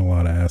efficient in a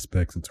lot of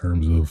aspects in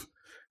terms of,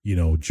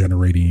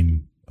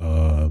 generating,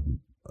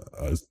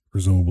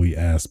 presumably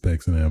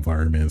aspects in the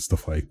environment and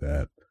stuff like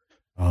that.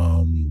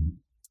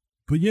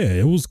 But yeah,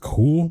 it was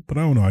cool, but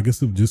I don't know. I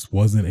guess it just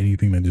wasn't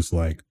anything that just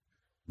like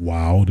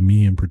wowed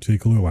me in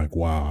particular. Like,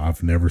 wow,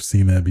 I've never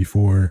seen that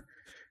before.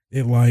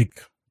 It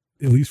like,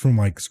 at least from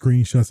like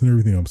screenshots and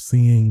everything I'm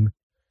seeing,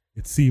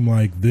 it seemed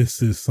like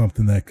this is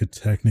something that could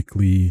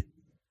technically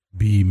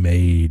be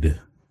made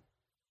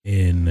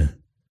in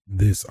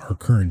our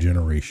current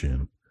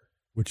generation,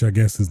 which I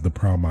guess is the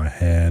problem I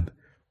had.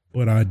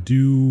 But I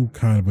do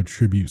kind of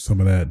attribute some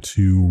of that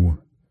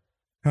to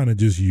kind of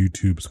just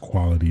YouTube's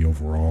quality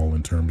overall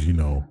in terms,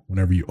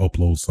 whenever you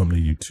upload something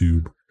to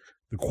YouTube,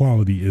 the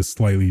quality is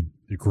slightly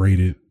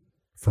degraded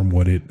from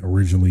what it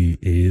originally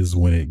is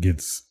when it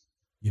gets,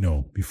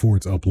 before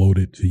it's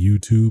uploaded to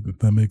YouTube, if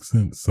that makes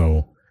sense.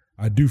 So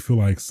I do feel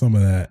like some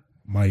of that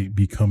might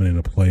be coming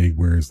into play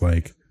where it's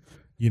like,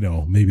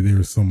 maybe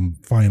there's some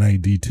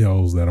finite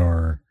details that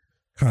are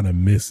kind of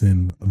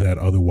missing that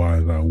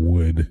otherwise I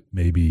would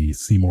maybe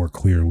see more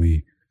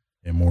clearly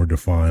and more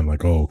defined,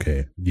 like, oh,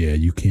 okay, yeah,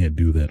 you can't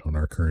do that on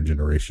our current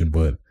generation.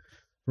 But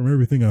from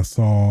everything I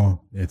saw,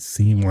 it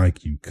seemed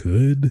like you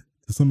could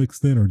to some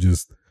extent, or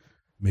just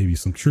maybe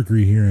some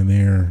trickery here and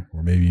there,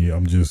 or maybe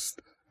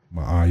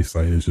my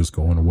eyesight is just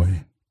going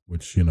away,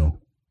 which,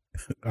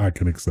 I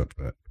can accept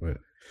that. But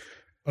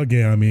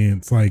again, I mean,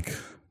 it's like,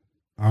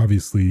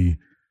 obviously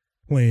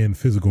playing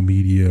physical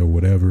media or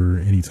whatever,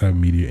 any type of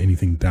media,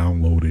 anything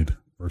downloaded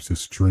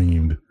versus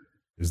streamed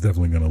is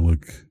definitely going to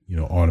look,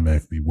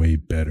 automatically way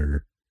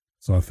better.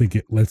 So I think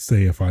let's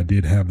say if I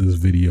did have this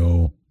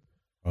video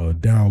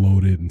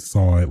downloaded and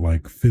saw it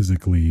like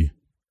physically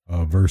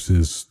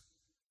versus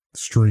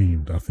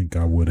streamed, I think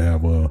I would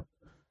have a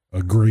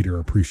greater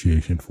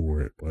appreciation for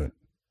it. But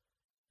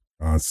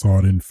I saw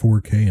it in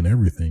 4K and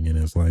everything, and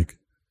it's like,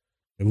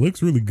 it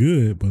looks really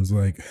good, but it's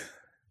like,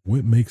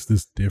 what makes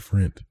this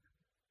different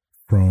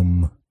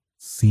from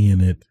seeing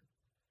it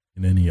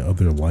in any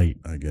other light,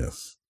 I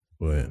guess.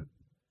 But,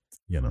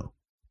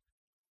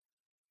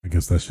 I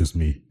guess that's just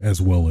me,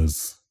 as well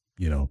as,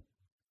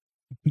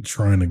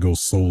 trying to go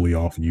solely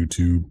off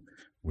YouTube,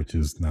 which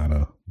is not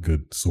a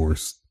good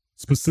source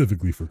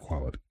specifically for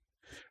quality,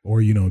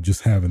 or,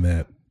 just having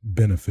that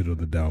benefit of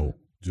the doubt,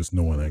 just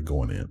knowing that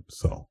going in.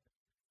 So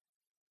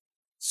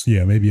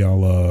yeah, maybe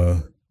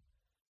I'll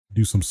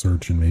do some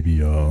search and maybe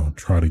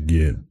try to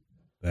get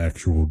the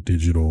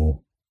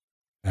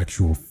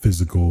actual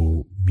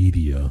physical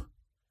media,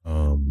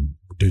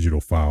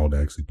 digital file to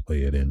actually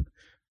play it and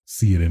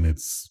see it in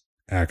its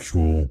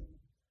actual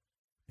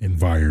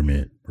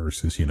environment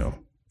versus,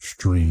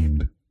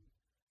 streamed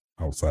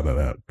outside of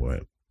that.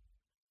 But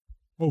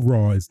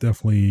overall, it's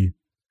definitely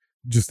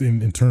just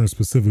in terms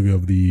specifically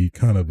of the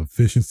kind of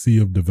efficiency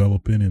of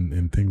developing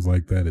and things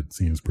like that, it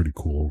seems pretty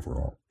cool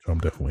overall. So I'm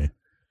definitely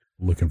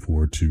looking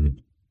forward to,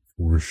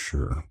 for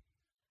sure.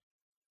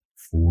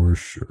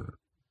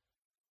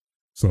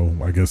 So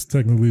I guess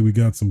technically we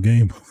got some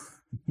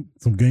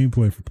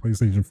gameplay for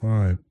PlayStation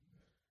 5.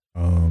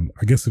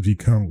 I guess if you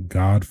count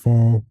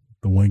Godfall,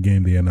 the one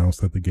game they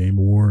announced at the Game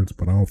Awards,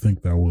 but I don't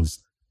think that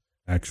was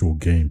actual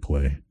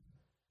gameplay.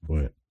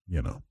 But,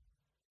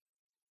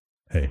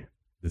 hey,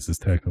 this is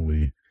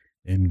technically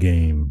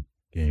in-game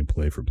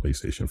gameplay for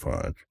PlayStation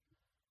 5.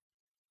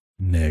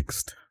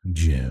 next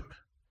gen.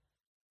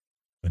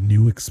 A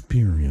new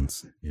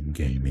experience in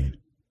gaming.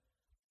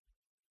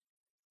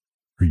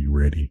 Are you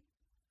ready?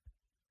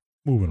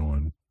 Moving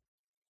on.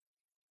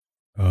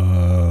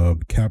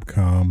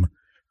 Capcom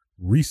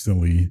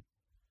recently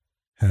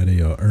had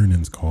a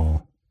earnings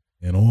call,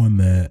 and on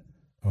that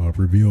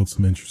revealed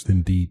some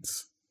interesting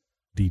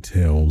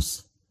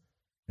details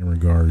in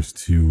regards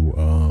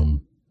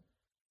to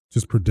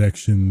just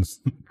predictions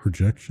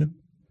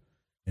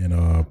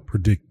and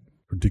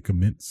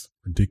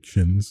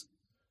predictions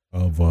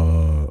of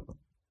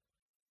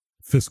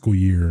fiscal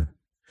year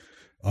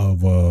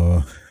of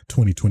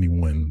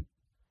 2021,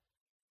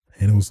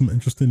 and it was some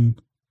interesting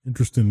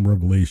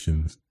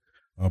revelations.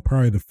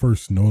 Probably the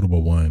first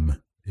notable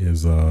one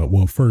is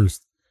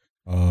first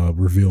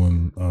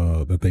revealing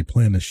that they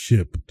plan to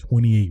ship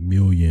 28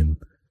 million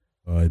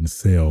in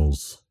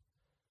sales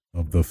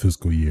of the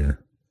fiscal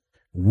year,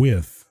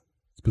 with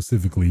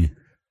specifically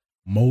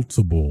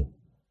multiple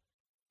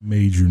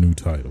major new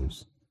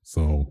titles.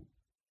 So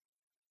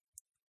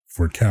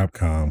for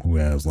Capcom, who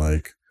has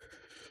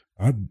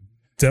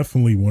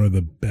definitely one of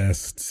the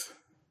best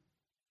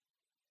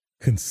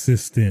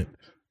consistent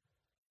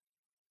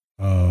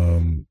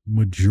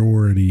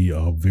majority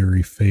of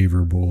very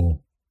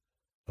favorable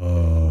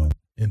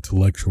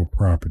intellectual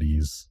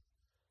properties,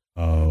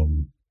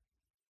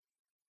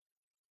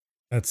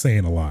 that's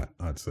saying a lot,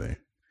 I'd say,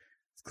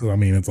 because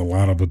it's a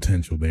lot of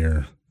potential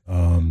there.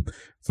 So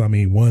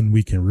one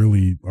we can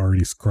really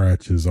already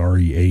scratch is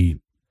RE8,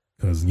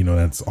 because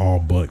that's all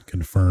but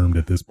confirmed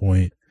at this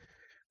point.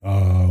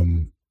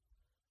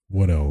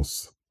 What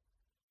else?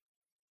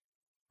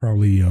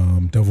 Probably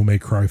Devil May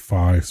Cry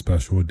 5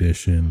 Special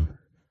Edition.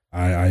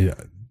 Yeah,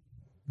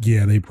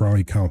 they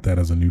probably count that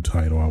as a new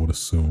title, I would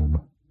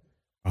assume.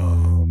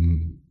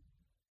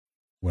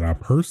 What I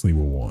personally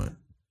would want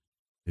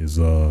is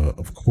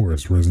of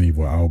course Resident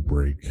Evil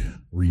Outbreak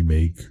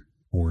remake,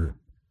 or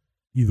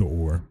either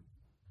or.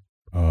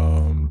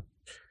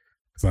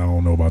 Because I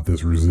don't know about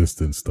this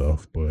Resistance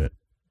stuff, but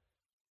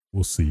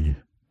we'll see.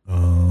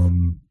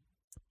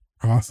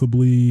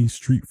 Possibly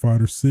Street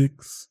Fighter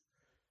 6.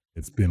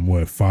 It's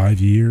been 5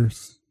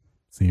 years?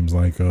 Seems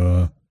like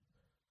a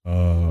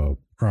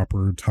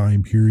proper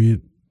time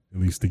period, at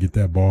least to get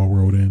that ball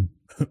rolling.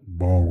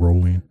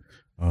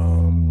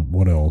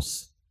 What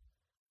else?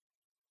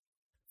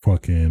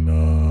 Fucking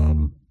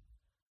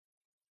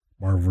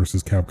Marvel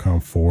vs.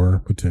 Capcom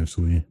 4,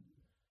 potentially.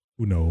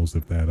 Who knows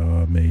if that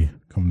may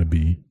come to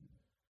be.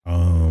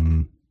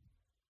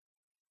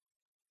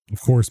 Of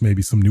course,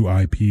 maybe some new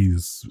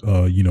IPs,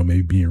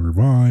 maybe being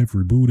revived,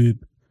 rebooted.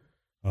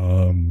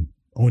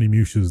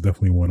 Onimusha is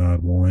definitely one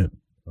I'd want.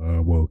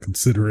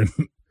 Considering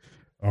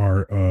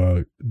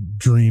our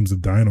dreams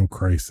of Dino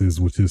Crisis,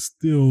 which is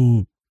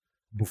still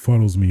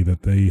befuddles me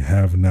that they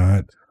have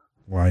not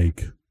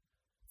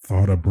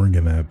thought of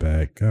bringing that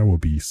back. That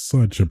would be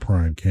such a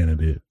prime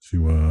candidate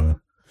to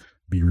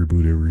be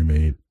rebooted,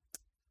 remade.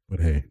 But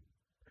hey,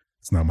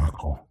 it's not my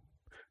call.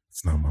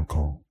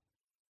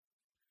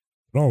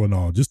 But all in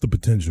all, just the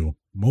potential,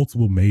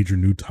 multiple major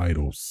new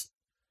titles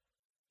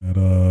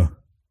that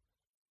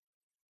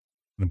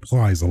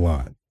implies a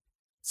lot.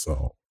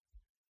 So,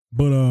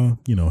 but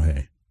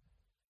hey,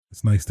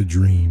 it's nice to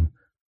dream,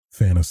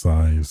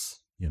 fantasize,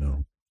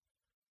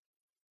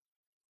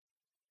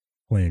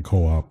 playing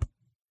co-op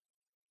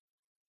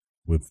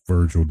with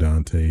Virgil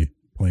Dante,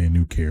 playing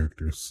new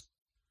characters,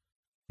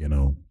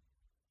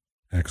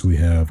 actually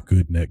have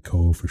good net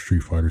code for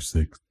Street Fighter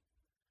 6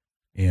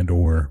 and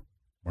or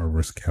Marvel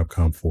vs.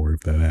 Capcom 4,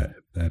 if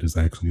that is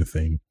actually a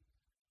thing.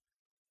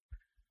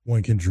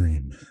 One can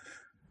dream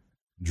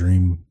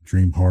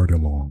hard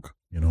and long,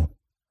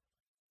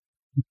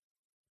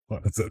 Why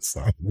does that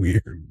sound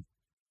weird?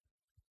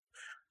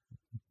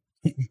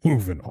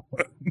 Moving on.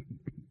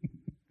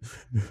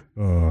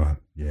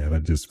 Yeah,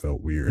 that just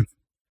felt weird.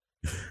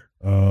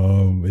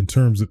 In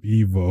terms of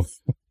Evo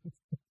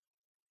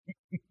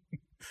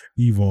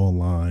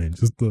Online,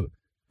 just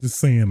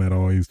saying that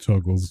always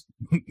chuckles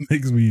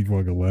makes me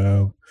fucking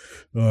laugh.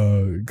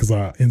 Because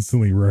I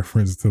instantly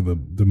reference to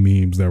the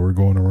memes that were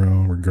going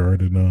around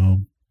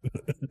regarding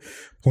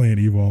playing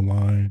Evo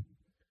Online,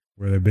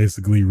 where they're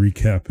basically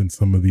recapping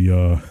some of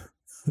the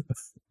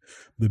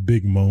the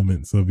big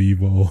moments of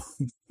Evo.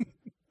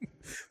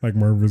 Like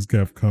Marvel vs.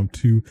 Capcom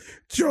 2.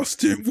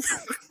 Justin,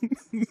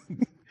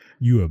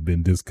 you have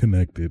been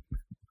disconnected.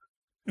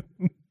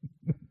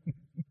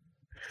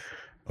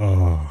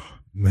 Oh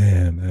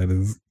man, that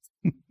is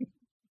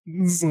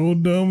so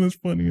dumb. It's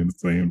funny at the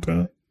same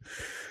time.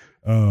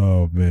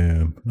 Oh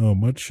man. Oh,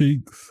 my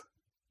cheeks.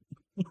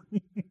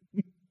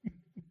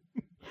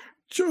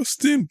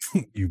 Justin,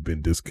 you've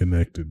been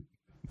disconnected.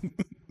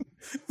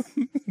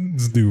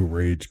 This dude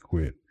rage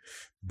quit,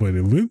 but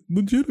it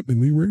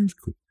legitimately rage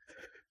quit.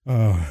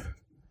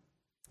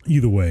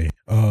 Either way,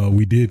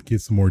 we did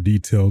get some more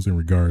details in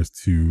regards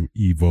to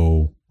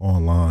Evo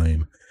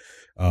Online,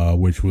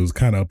 which was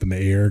kind of up in the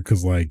air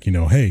because,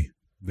 hey,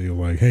 they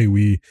were like, hey,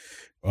 we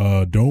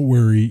don't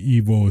worry,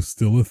 Evo is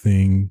still a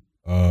thing.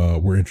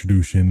 We're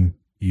introducing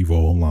Evo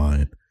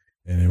Online.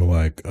 And they were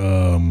like,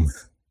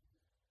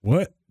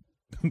 what?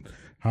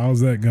 How's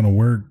that gonna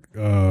work?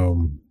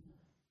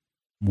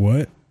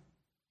 What?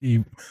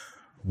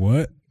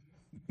 What?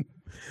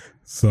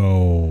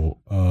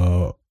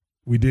 So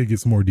we did get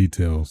some more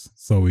details.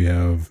 So we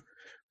have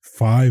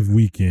 5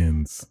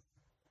 weekends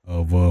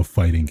of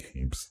fighting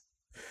games.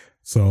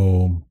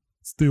 So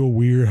still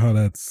weird how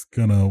that's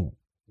gonna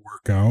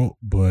work out,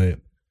 but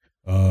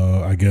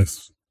I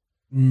guess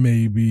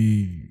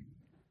maybe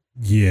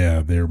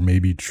they're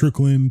maybe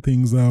trickling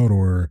things out,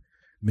 or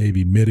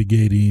maybe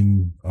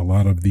mitigating a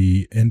lot of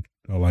the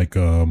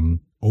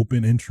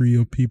open entry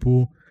of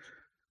people.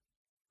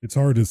 It's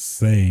hard to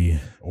say,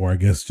 or I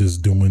guess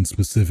just doing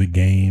specific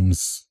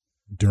games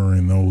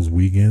during those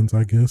weekends,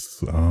 I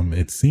guess.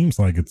 It seems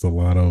like it's a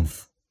lot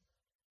of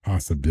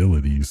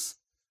possibilities,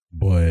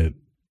 but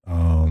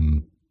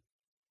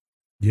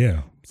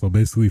yeah. So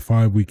basically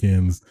 5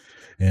 weekends,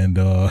 and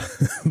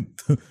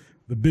the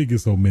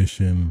biggest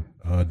omission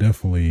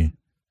definitely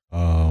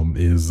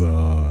is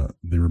the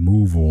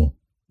removal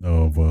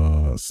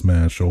of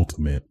Smash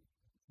Ultimate.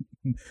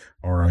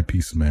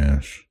 RIP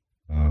Smash.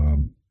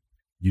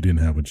 You didn't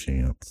have a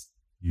chance.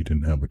 You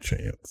didn't have a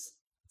chance.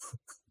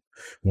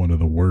 One of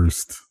the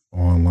worst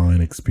online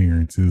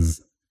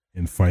experiences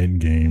in fighting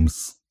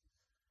games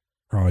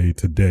probably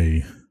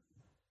today.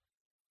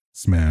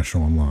 Smash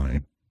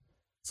Online.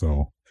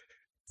 So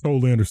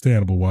totally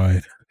understandable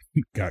why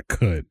it got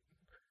cut,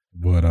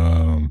 but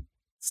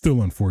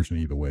still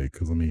unfortunate either way,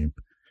 because I mean,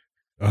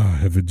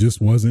 if it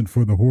just wasn't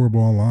for the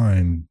horrible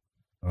online,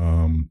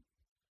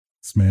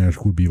 Smash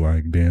would be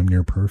like damn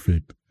near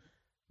perfect.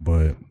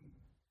 But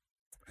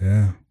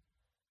yeah,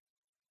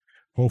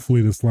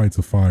 hopefully this lights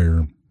a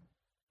fire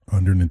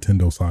under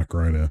Nintendo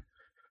Sakurai to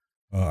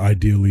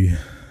ideally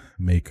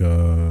make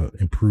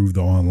improve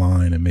the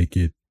online and make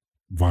it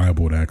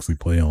viable to actually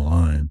play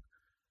online.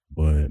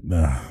 But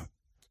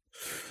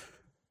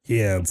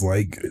yeah, it's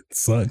like it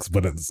sucks,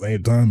 but at the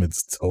same time,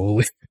 it's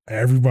totally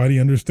everybody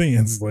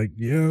understands. Like,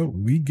 yeah,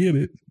 we get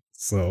it.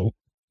 So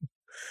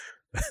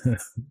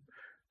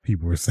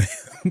people were saying,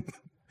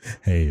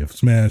 "Hey, if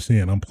Smash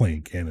in, I'm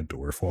playing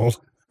Ganondorf."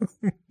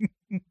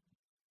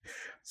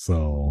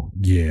 So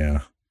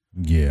yeah,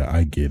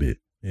 I get it.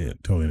 Yeah,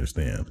 totally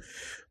understand.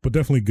 But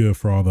definitely good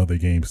for all the other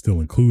games still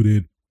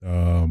included.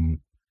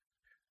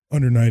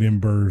 Under Night in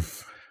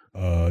Birth,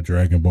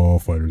 Dragon Ball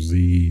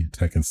FighterZ,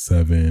 Tekken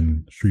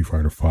 7, Street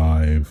Fighter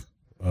 5.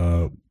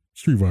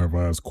 Street Fighter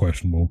 5 is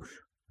questionable.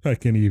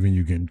 Tekken even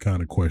you can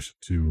kind of question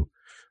too.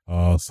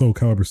 Soul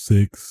Calibur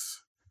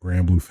 6,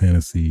 Grand Blue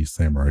Fantasy,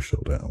 Samurai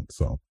Showdown.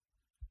 So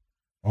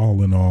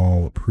all in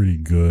all, pretty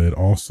good.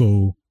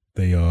 Also,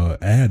 they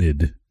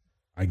added,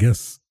 I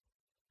guess,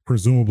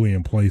 presumably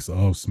in place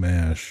of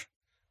Smash,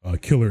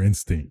 Killer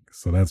Instinct.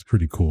 So that's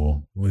pretty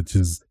cool, which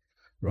is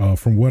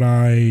from what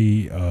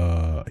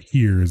I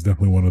hear is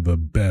definitely one of the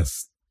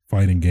best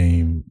fighting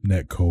game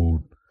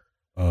netcode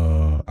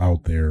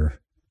out there.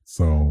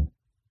 So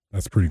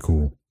that's pretty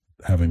cool.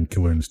 Having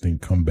Killer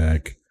Instinct come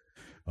back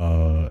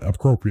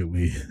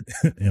appropriately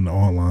in the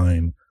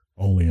online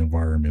only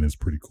environment is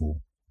pretty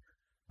cool.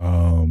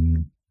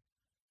 And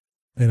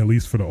at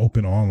least for the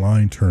open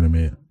online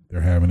tournament,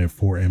 they're having it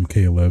for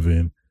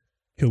MK11,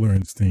 Killer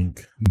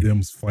Instinct,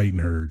 Them's Fighting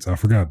Herds. I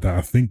forgot that.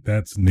 I think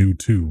that's new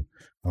too.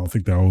 I don't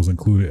think that was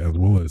included, as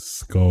well as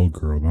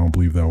Skullgirls. I don't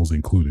believe that was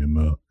included in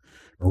the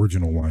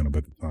original lineup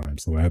at the time.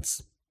 So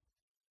that's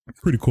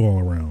pretty cool all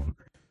around.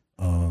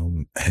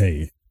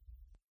 Hey,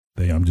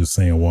 I'm just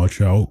saying, watch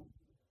out.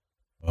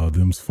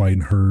 Them's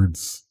Fighting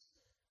Herds,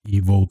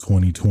 Evo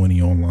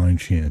 2020 online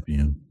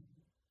champion.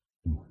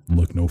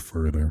 Look no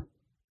further.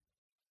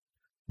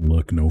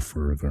 Look no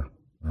further.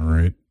 All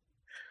right.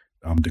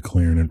 I'm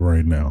declaring it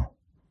right now.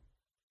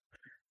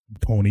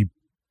 Pony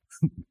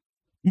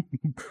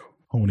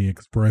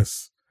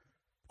Express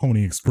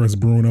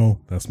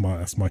Bruno. That's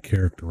my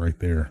character right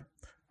there.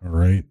 All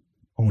right.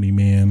 Pony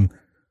Man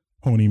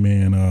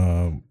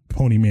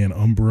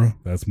Umbra.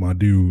 That's my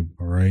dude.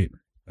 All right.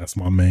 That's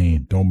my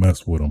main. Don't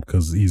mess with him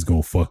because he's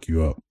gonna fuck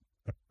you up.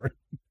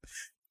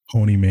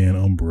 Pony Man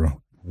Umbra.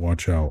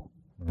 Watch out.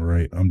 All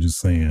right. I'm just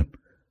saying,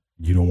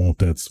 you don't want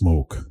that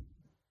smoke.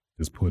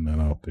 Just putting that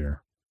out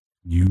there.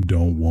 You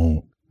don't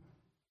want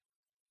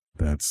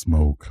that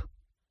smoke.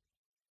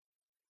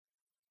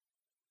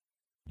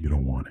 You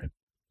don't want it.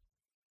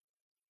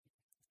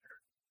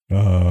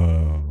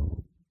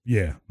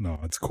 Yeah, no,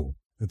 it's cool.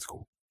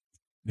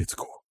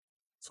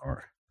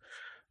 Sorry.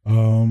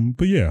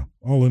 But yeah,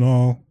 all in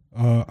all,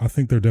 I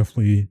think they're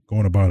definitely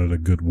going about it a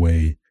good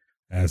way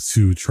as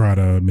to try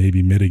to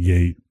maybe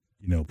mitigate,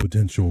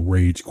 potential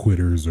rage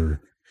quitters or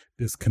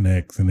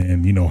disconnects. And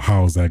then,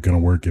 how is that going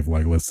to work if,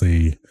 like, let's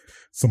say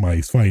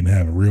somebody's fighting,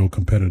 have a real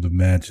competitive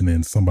match, and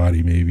then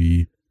somebody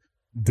maybe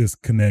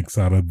disconnects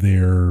out of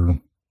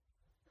their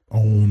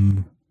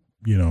own,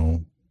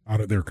 out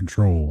of their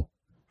control.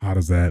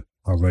 How's that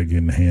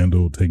getting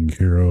handled, taken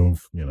care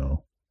of? A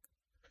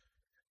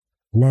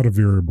lot of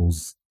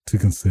variables to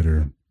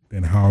consider,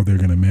 and how they're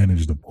going to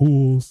manage the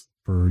pools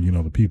for,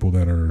 the people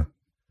that are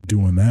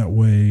doing that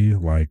way?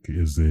 Like,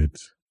 is it,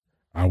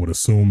 I would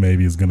assume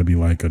maybe it's going to be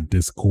like a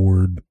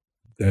Discord,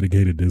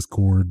 dedicated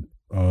Discord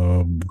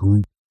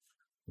group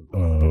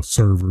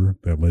server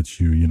that lets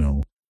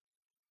you,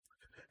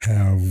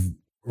 have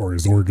or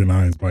is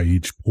organized by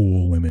each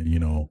pool, and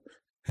then,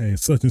 hey,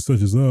 such and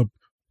such is up.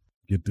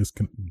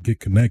 Get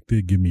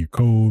connected, give me your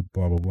code,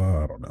 blah blah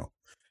blah. I don't know.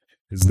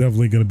 It's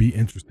definitely going to be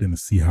interesting to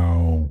see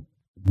how,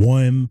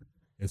 one,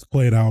 it's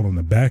played out on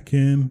the back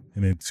end,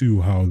 and then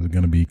two, how is it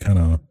going to be kind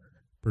of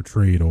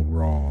portrayed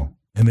overall.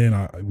 And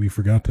then we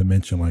forgot to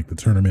mention like the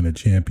Tournament of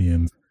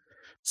Champions.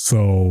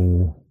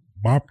 So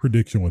my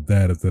prediction with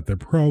that is that they're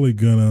probably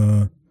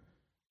gonna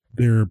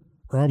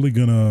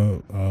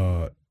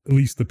at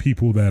least the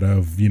people that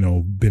have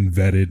been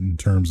vetted in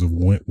terms of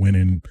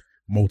winning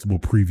multiple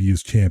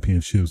previous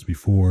championships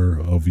before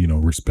of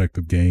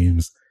respective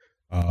games,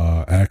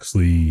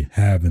 actually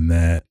having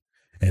that,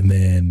 and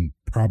then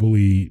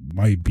probably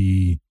might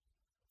be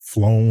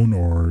flown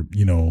or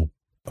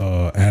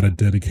at a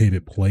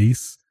dedicated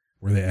place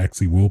where they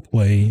actually will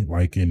play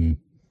like in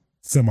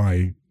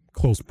semi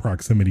close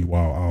proximity,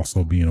 while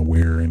also being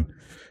aware and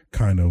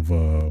kind of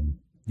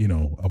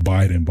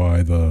abiding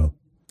by the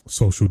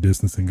social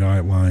distancing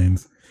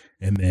guidelines,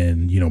 and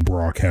then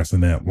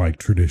broadcasting that like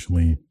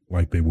traditionally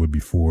like they would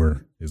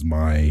before, is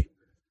my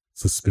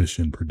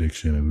suspicion,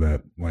 prediction, and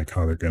that like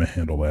how they're going to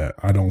handle that.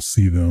 I don't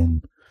see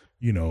them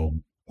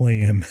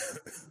playing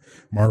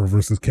Marvel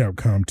vs.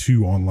 Capcom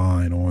 2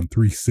 online on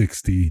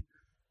 360.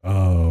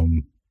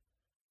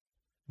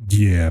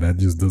 Yeah, that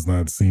just does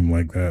not seem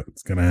like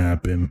that's going to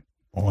happen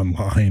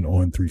online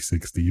on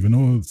 360, even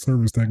though the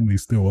server's technically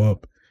still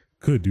up.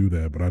 Could do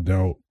that, but I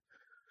doubt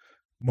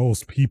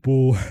most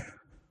people.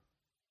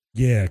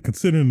 Yeah,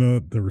 considering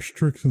the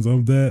restrictions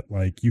of that,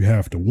 like you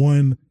have to,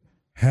 one,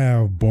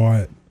 have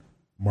bought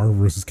Marvel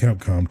vs.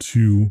 Capcom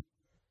 2,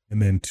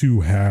 and then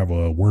two, have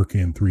a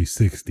working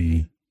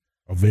 360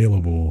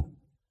 available,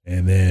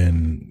 and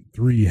then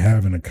three,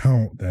 have an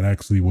account that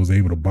actually was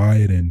able to buy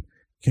it and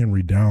can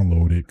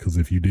re-download it, because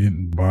if you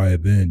didn't buy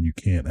it then, you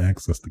can't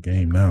access the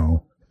game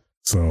now.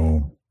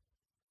 So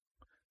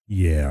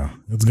yeah,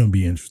 it's going to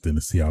be interesting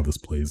to see how this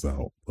plays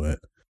out, but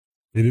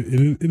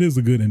it is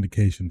a good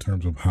indication in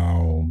terms of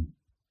how,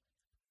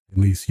 at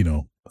least,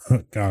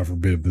 God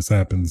forbid if this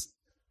happens,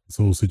 this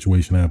whole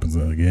situation happens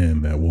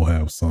again, that we'll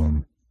have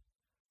some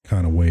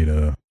kind of way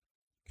to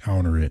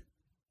counter it,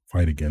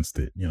 fight against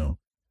it,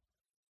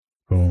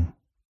 So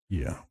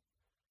yeah,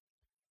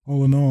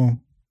 all in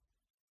all,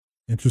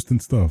 interesting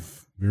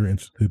stuff. Very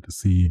interested to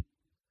see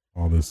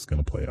how this is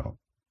going to play out.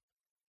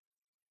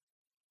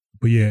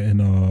 But yeah, in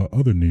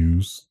other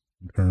news,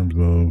 in terms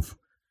of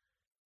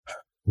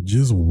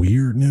just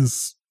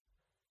weirdness,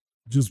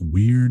 just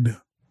weirdness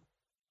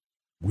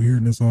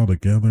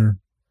altogether,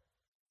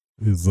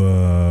 is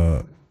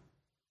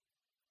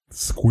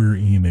Square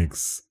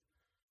Enix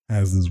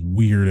has this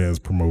weird ass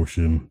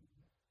promotion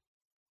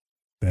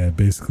that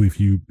basically if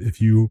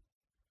you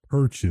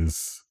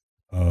purchase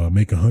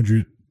make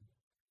over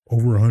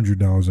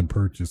 $100 in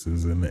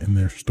purchases in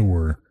their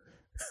store,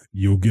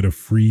 you'll get a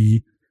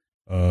free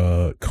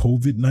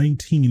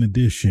COVID-19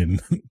 edition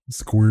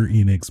Square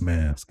Enix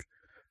mask,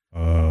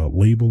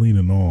 labeling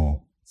and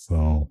all.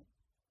 So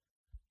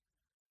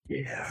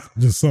yeah,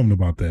 just something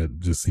about that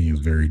just seems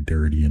very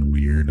dirty and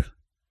weird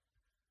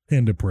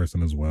and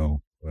depressing as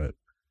well, but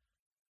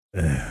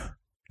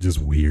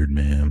just weird,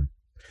 man.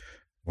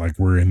 Like,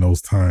 we're in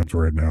those times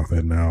right now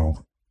that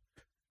now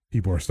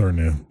people are starting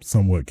to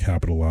somewhat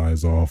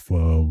capitalize off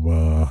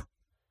of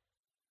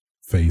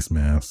face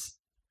masks.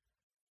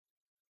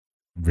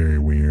 Very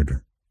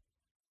weird.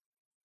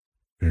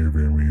 Very,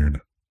 very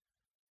weird.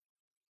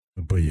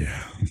 But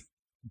yeah,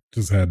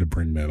 just had to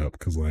bring that up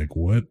because, like,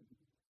 what?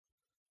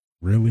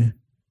 Really?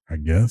 I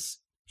guess.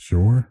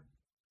 Sure.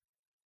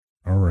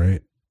 All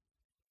right.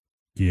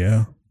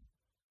 Yeah.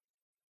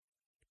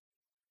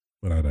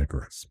 But I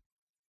digress.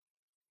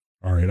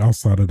 All right.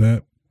 Outside of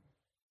that,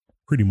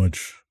 pretty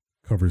much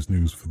covers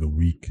news for the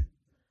week.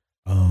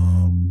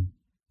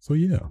 So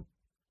yeah.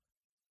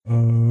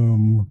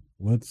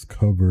 Let's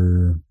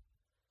cover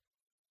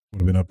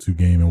what I've been up to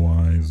gaming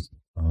wise.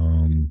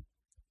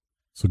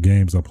 So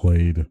games I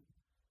played: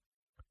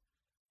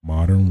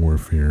 Modern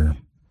Warfare.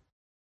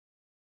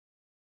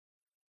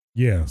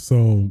 Yeah, so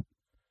I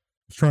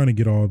was trying to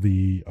get all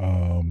the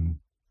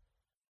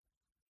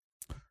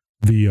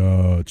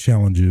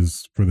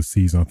challenges for the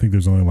season. I think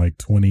there's only like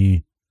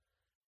 20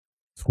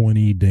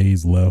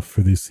 days left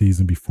for this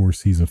season before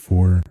season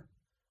 4.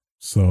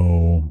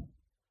 So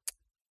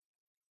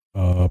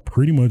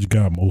pretty much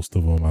got most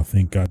of them. I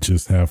think I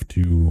just have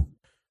to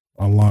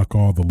unlock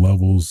all the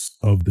levels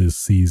of this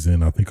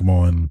season. I think I'm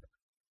on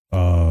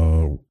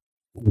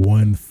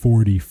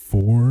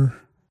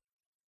 144.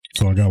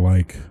 So I got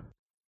like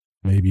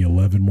maybe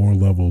 11 more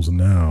levels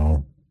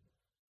now.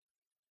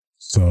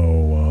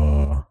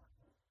 So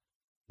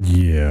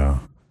yeah.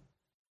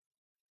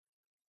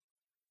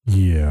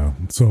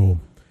 So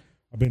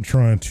I've been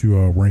trying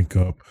to rank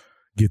up,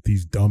 get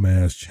these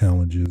dumbass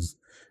challenges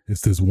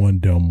it's this one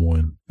dumb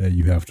one that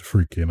you have to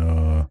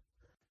freaking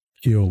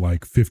kill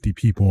like 50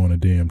 people on a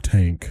damn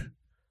tank.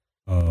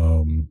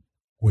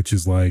 Which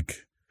is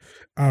like,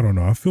 I don't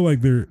know. I feel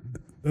like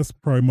that's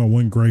probably my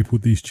one gripe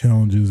with these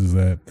challenges is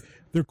that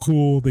they're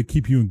cool. They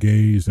keep you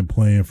engaged and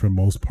playing for the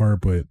most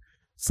part, but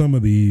some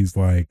of these,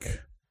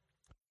 like,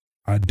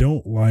 I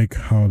don't like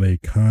how they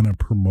kind of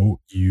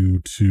promote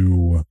you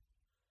to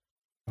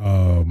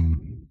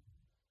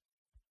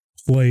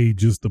play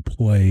just to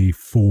play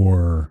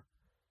for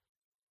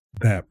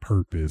that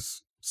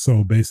purpose.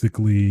 So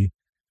basically,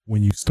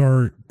 when you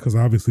start, because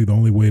obviously the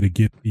only way to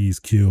get these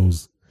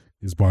kills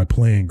is by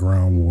playing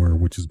ground war,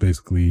 which is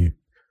basically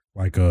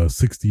like a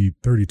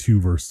 32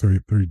 versus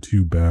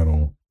 32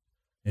 battle.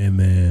 And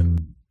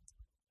then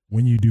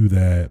when you do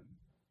that,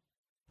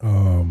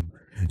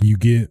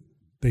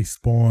 they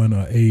spawn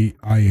a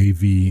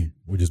IAV,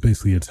 which is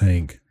basically a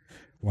tank,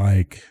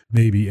 like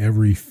maybe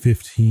every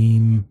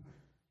 10,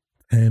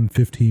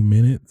 15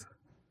 minutes.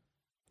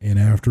 And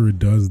after it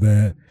does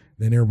that,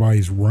 then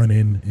everybody's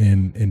running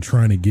and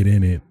trying to get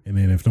in it. And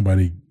then if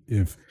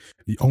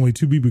only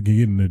two people can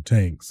get in the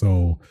tank.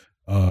 So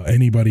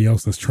anybody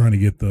else that's trying to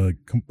get the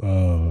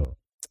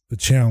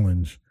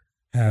challenge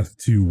has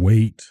to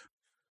wait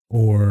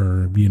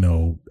or,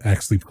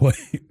 actually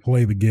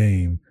play the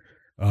game.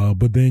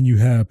 But then you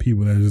have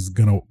people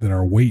that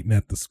are waiting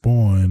at the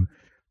spawn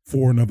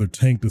for another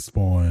tank to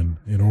spawn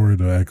in order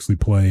to actually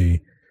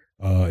play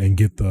and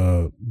get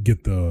the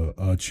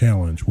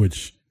challenge,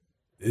 which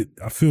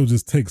I feel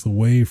just takes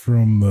away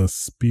from the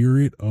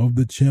spirit of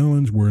the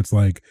challenge, where it's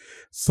like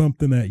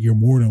something that you're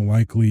more than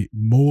likely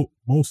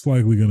most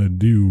likely gonna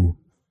do,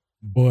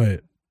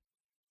 but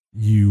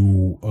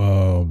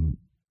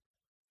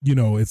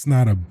it's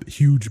not a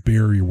huge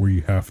barrier where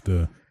you have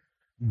to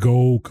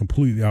go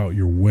completely out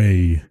your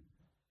way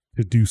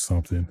to do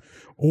something,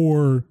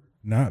 or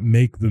not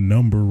make the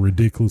number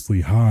ridiculously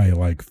high,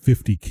 like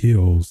 50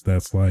 kills.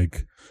 That's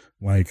like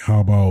how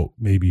about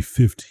maybe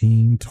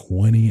 15,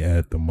 20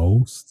 at the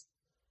most?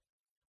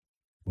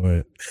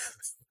 But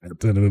at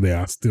the end of the day,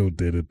 I still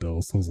did it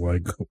though. So it's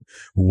like,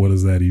 what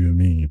does that even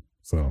mean?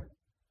 So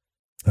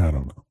I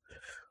don't know.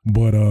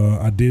 But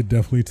I did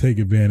definitely take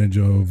advantage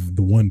of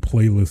the one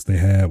playlist they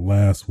had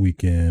last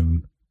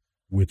weekend,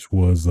 which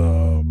was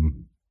what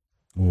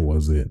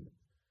was it?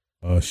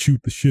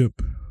 Shoot the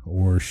Ship,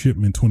 or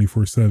Shipment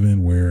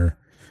 24/7, where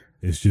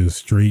it's just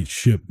straight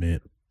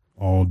shipment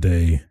all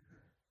day.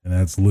 And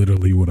that's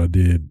literally what I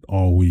did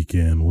all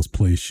weekend, was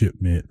play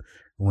Shipment,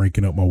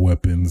 ranking up my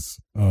weapons,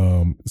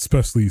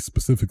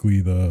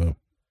 specifically the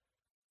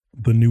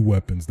new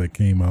weapons that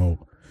came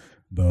out,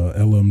 the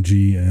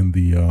LMG and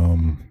the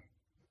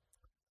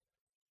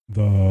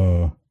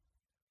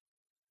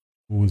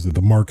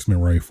marksman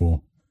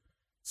rifle.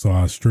 So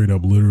I straight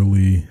up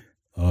literally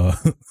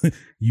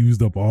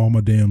used up all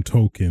my damn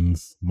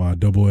tokens, my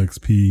double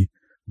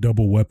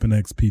weapon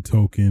XP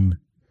token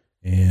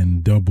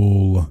and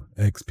double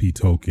XP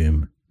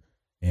token,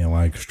 and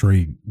like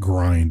straight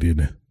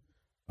grinded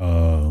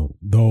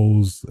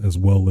those, as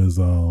well as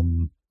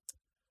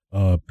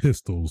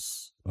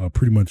pistols.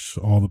 Pretty much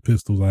all the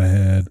pistols I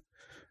had.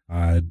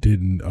 I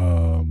didn't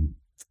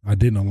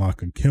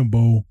unlock a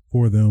Kimbo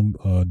for them,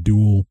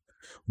 dual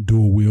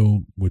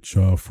wield, which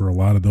for a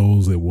lot of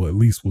those it at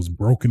least was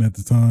broken at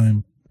the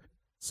time.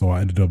 So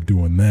I ended up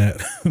doing that.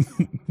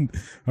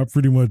 I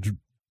pretty much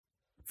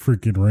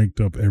freaking ranked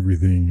up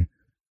everything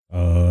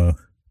that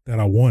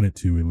I wanted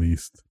to, at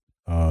least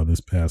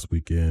this past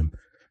weekend,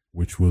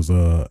 which was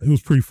it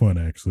was pretty fun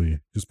actually.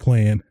 Just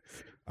playing.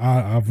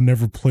 I've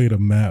never played a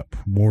map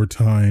more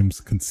times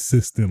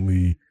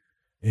consistently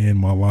in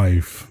my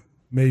life.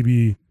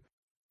 Maybe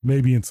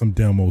in some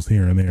demos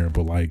here and there,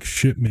 but like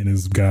Shipment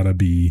has gotta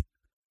be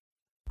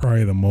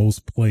probably the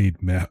most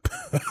played map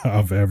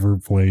I've ever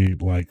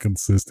played, like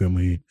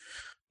consistently.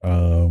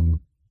 At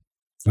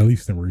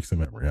least in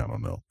recent memory, I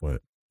don't know.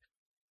 But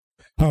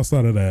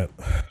outside of that,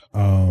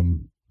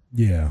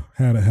 yeah,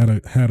 had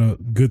a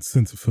good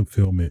sense of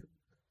fulfillment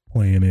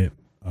playing it.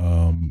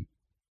 Don't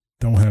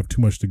have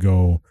too much to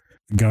go.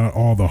 Got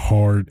all the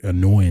hard,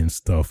 annoying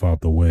stuff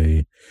out the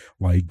way,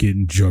 like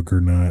getting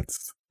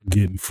juggernauts,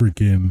 getting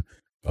freaking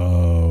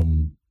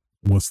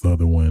what's the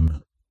other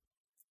one?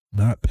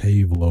 Not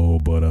Pavlo,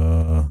 but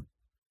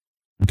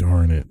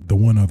darn it, the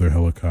one other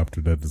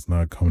helicopter that does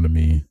not come to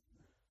me.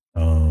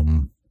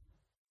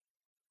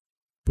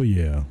 But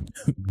yeah,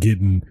 get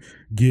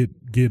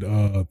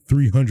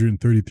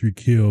 333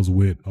 kills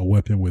with a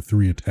weapon with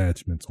 3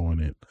 attachments on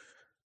it.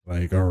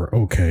 Like,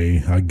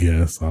 okay, I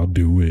guess I'll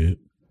do it.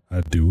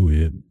 I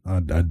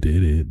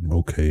did it.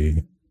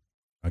 Okay,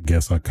 I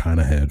guess I kind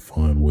of had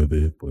fun with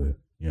it, but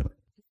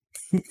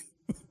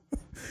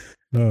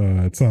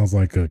it sounds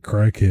like a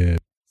crackhead.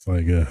 It's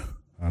like,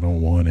 I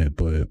don't want it,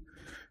 but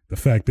the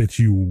fact that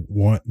you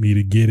want me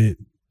to get it,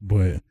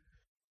 but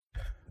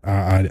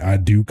I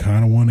do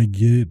kind of want to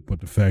get it,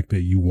 but the fact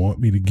that you want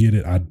me to get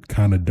it, I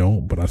kind of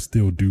don't, but I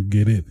still do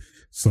get it.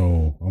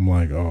 So I'm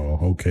like, oh,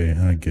 okay,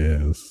 I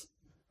guess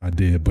I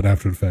did. But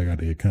after the fact, I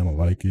did kind of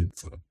like it.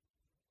 So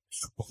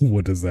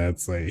What does that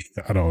say?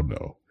 I don't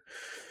know.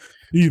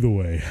 Either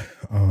way,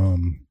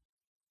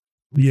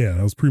 yeah,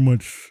 that was pretty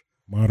much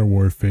Modern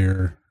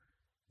Warfare.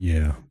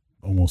 Yeah,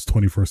 almost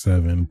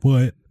 24/7,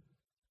 but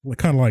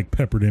kind of like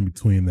peppered in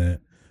between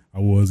that, I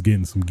was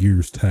getting some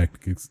Gears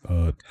tactics,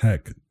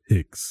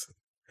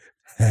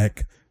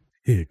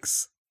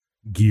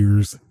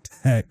 Gears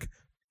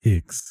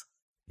tactics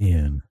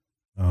in.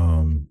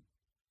 Um,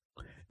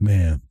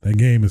 Man, that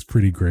game is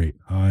pretty great.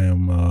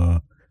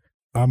 I'm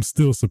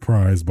still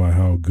surprised by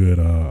how good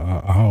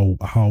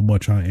how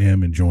much I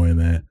am enjoying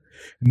that.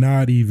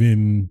 Not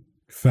even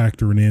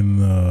factoring in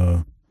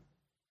the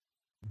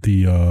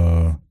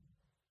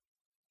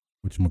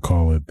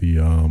whatchamacallit,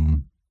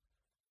 the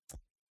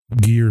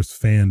Gears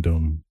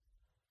fandom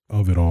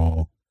of it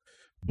all.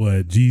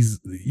 But geez,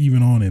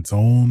 even on its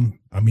own,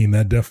 I mean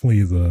that definitely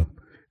is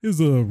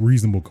a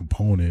reasonable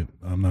component.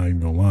 I'm not even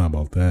gonna lie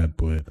about that,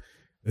 but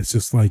it's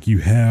just like you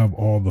have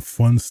all the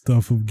fun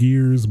stuff of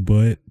Gears,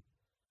 but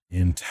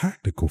in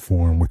tactical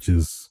form, which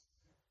is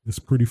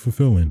pretty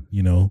fulfilling,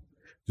 you know.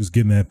 Just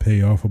getting that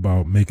payoff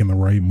about making the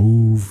right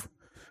move,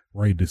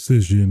 right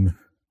decision,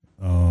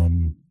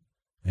 and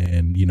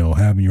you know,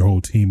 having your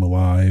whole team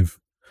alive,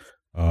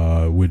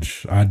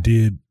 which I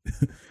did.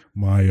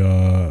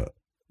 my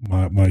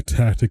my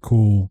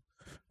tactical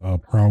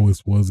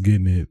prowess was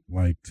getting it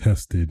like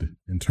tested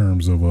in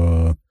terms of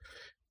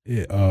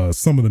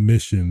some of the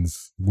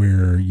missions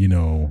where, you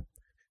know,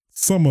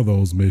 some of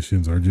those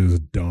missions are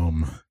just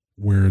dumb,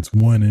 where it's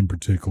one in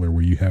particular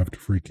where you have to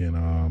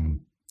freaking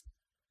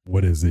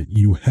what is it,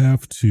 you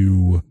have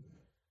to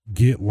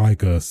get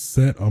like a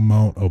set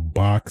amount of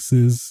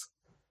boxes,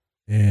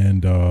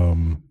 and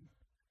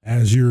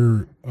as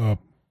you're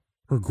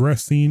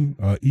progressing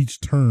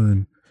each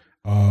turn,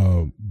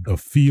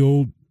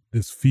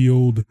 this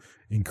field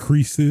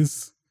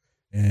increases,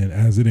 and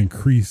as it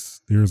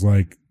increases, there's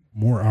like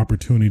more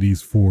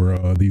opportunities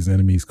for these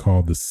enemies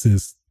called the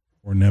Sis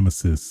or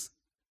Nemesis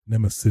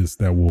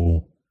that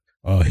will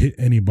hit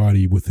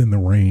anybody within the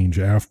range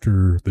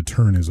after the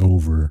turn is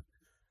over.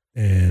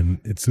 And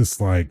it's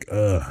just like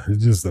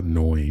it's just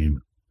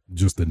annoying.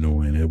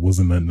 It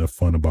wasn't nothing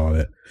fun about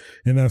it.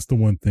 And that's the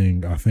one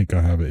thing I think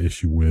I have an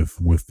issue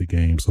with the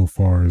game so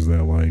far, is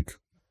that like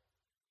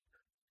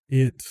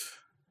it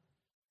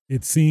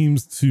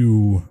seems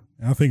to,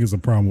 I think it's a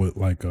problem with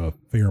like a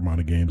fair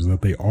amount of games, is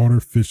that they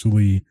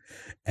artificially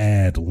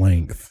add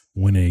length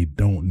when they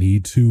don't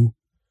need to.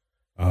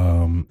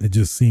 It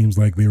just seems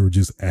like they were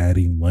just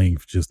adding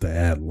length just to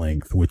add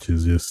length, which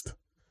is just,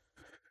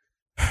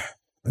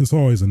 it's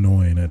always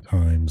annoying at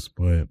times.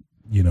 But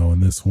you know, in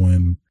this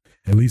one,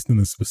 at least in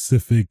the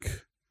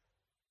specific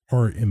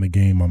part in the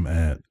game I'm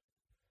at,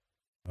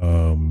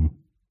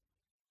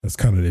 that's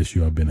kind of the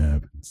issue I've been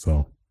having.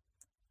 So,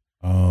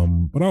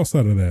 but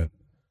outside of that,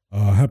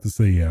 I have to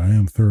say, yeah, I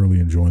am thoroughly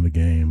enjoying the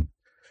game.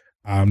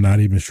 I'm not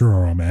even sure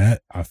where I'm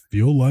at. I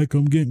feel like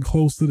I'm getting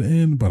close to the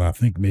end, but I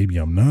think maybe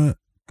I'm not.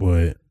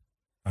 But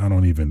I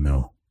don't even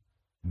know.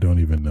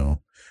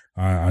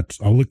 I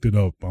looked it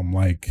up. I'm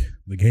like,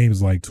 the game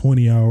is like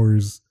 20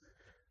 hours.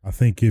 I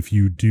think if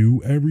you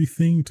do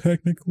everything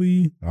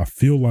technically, I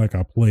feel like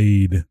I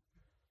played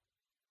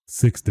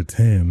 6 to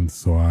 10.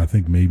 So I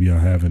think maybe I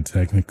haven't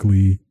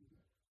technically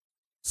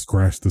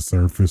scratched the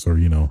surface, or,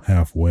 you know,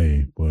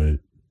 halfway, but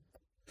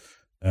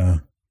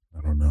I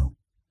don't know.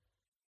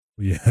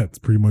 But yeah, it's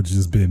pretty much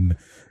just been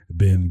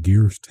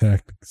Gears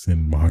Tactics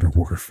and Modern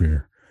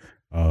Warfare.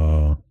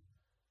 I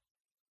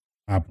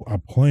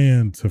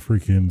plan to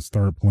freaking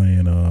start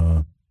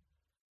playing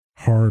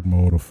hard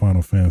mode of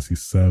Final Fantasy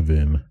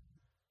 7.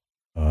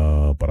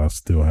 But I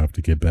still have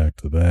to get back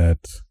to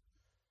that.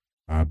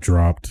 I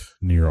dropped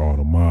Nier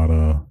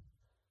Automata.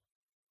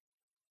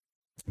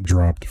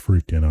 Dropped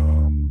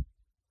freaking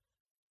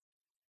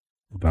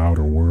The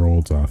Outer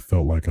Worlds. I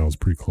felt like I was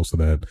pretty close to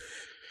that.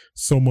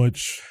 So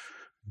much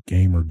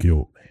gamer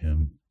guilt,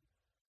 man.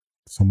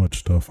 So much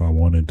stuff I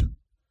want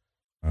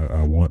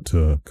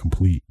to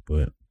complete,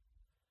 but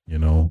you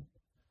know,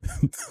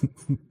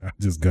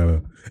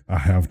 I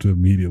have to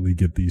immediately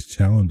get these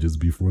challenges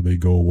before they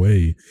go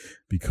away,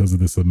 because of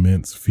this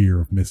immense fear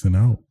of missing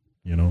out,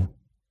 you know.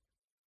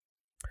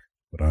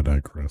 But I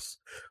digress.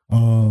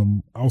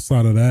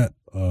 Outside of that,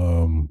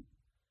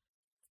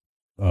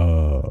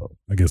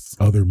 I guess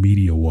other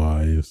media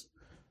wise,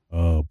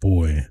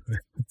 boy,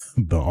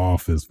 The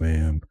Office,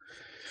 man.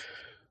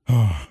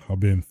 I've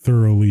been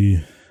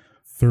thoroughly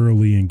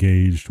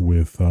engaged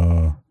with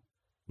that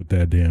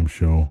damn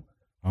show.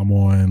 I'm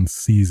on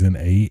season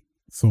 8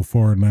 so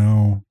far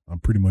now. I'm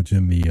pretty much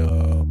in the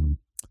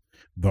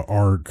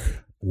arc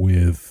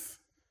with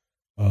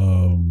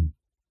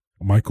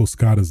Michael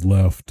Scott has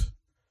left,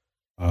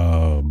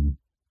 and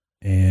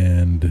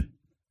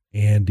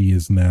Andy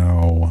is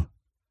now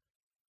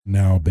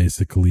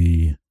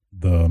basically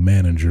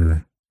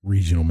the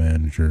regional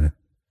manager,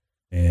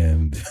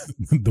 and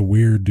the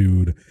weird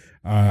dude,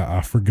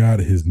 I forgot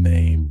his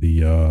name,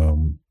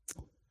 the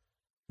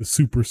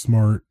super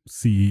smart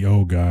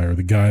CEO guy, or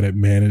the guy that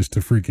managed to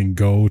freaking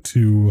go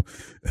to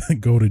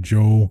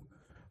Joe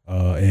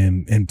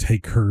and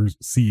take her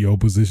CEO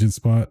position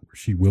spot.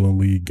 She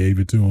willingly gave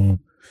it to him,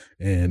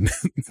 and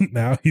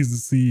now he's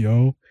the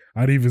CEO.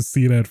 I didn't even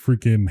see that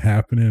freaking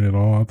happening at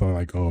all. I thought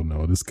like, oh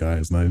no, this guy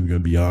is not even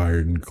going to be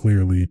hired. And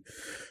clearly,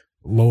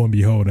 lo and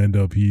behold,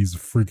 he's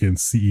freaking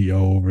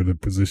CEO over the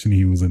position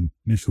he was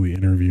initially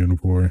interviewing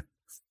for.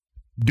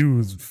 Dude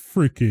was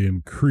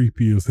freaking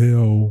creepy as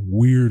hell,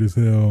 weird as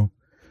hell,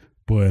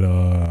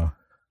 but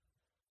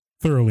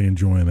thoroughly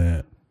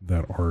enjoying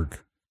that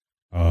arc.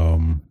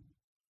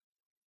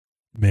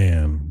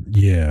 Man,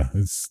 yeah,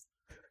 it's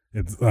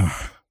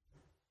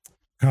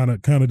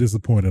kind of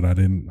disappointed I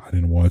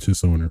didn't watch it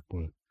sooner,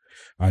 but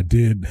I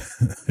did.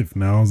 If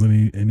now's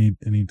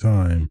any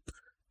time,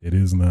 it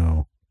is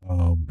now.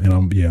 And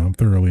I'm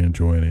thoroughly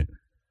enjoying it.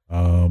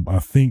 I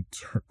think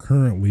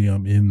currently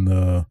I'm in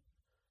the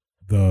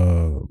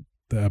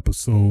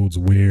episodes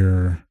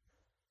where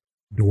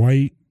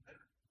Dwight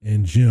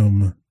and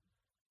Jim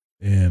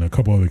and a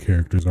couple other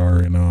characters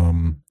are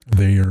in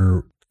they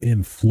are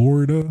in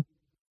Florida,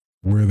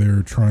 where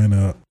they're trying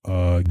to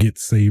get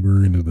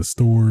Saber into the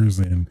stores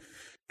and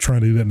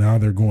trying to do that. Now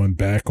they're going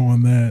back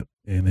on that,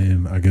 and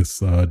then I guess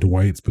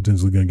Dwight's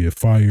potentially going to get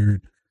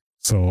fired.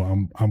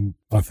 So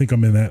I think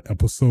I'm in that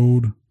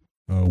episode,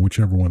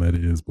 whichever one that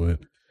is,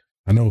 but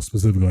I know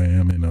specifically I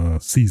am in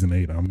season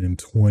 8. I'm in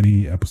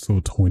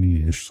episode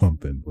 20-ish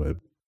something, but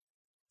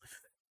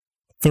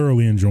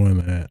thoroughly enjoying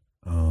that.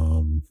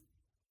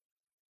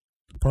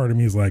 Part of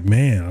me is like,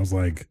 man, I was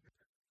like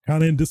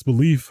kind of in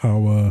disbelief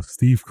how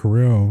Steve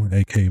Carell,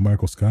 aka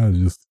Michael Scott, is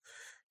just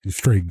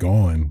straight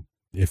gone.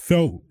 It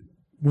felt,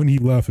 when he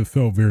left, it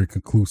felt very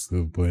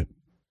conclusive, but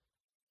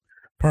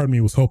part of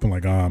me was hoping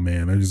like,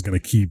 man, they're just gonna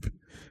keep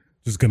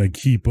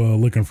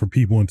looking for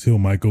people until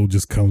Michael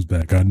just comes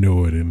back. I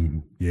know it.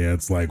 And yeah,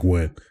 it's like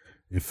what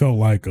it felt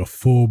like, a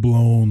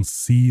full-blown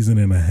season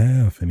and a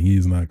half, and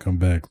he's not come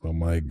back. So I'm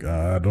like,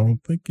 I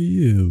don't think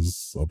he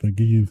is. I think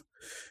he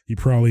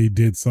probably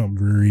did something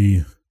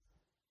very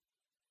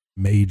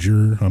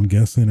major, I'm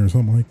guessing, or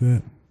something like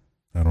that.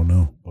 I don't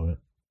know, but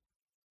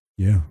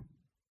yeah.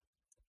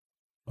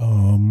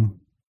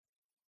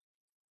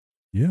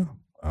 Yeah.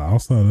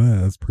 Outside of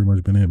that, that's pretty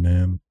much been it,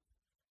 man.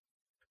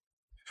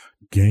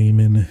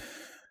 Gaming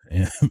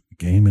in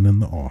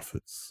the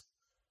office,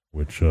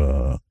 which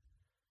I'm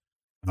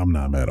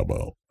not mad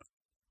about.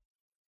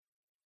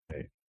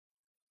 Okay.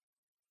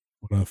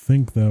 But I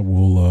think that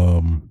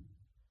will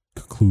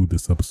conclude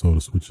this episode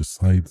of Switch of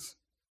Sights,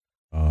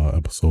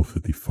 episode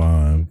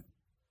 55.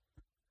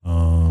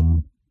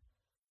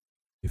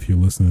 If you're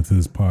listening to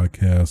this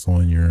podcast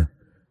on your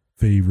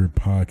favorite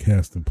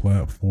podcasting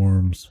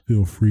platforms,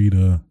 feel free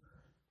to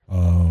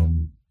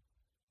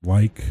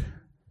like,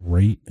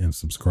 rate, and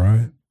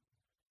subscribe.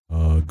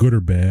 Good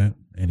or bad,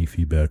 any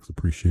feedback's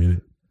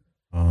appreciated.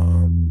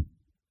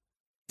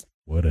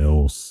 What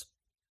else?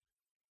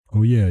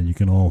 Oh yeah, you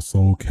can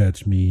also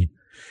catch me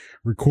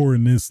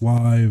recording this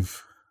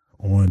live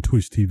on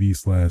Twitch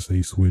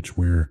TV/aswitch,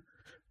 where,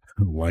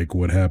 like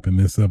what happened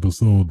this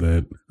episode,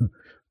 that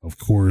of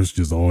course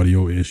just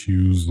audio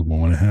issues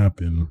won't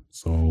happen.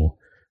 So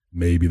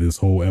maybe this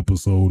whole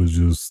episode is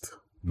just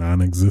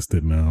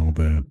non-existent now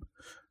that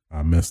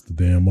I messed the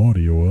damn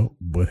audio up.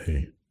 But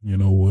hey, you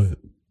know what?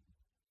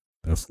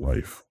 That's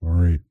life. All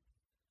right.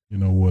 You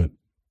know what?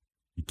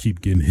 You keep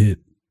getting hit.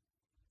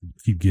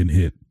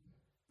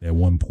 At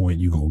one point,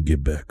 you're going to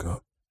get back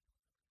up.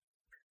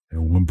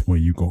 At one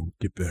point, you're going to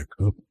get back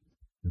up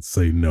and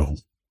say no.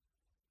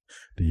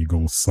 Then you're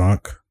going to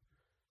sock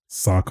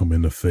them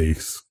in the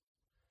face.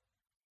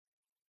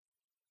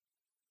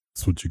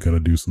 That's what you got to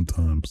do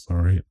sometimes. All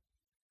right.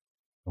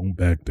 Don't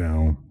back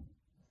down.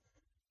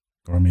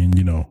 I mean,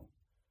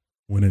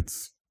 when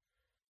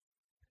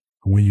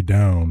you're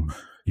down,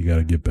 you got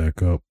to get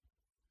back up.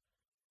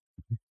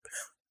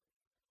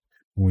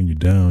 When you're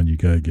down, you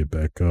got to get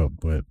back up.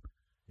 But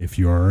if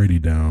you're already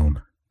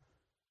down,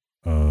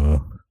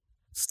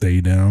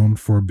 stay down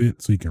for a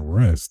bit so you can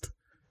rest,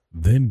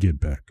 then get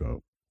back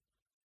up.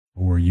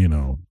 Or,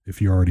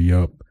 if you're already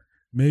up,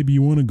 maybe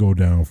you want to go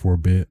down for a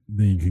bit,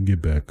 then you can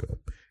get back up.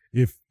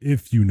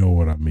 If you know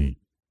what I mean.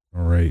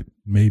 All right.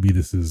 Maybe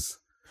this is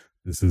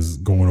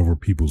going over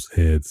people's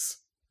heads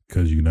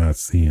because you're not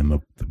seeing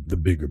the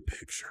bigger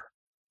picture,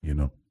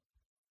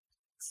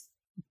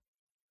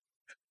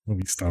 Let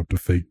me stop the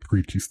fake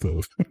preachy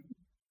stuff.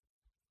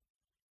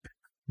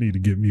 Need to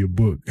get me a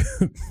book.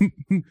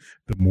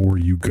 The More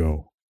You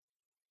Go.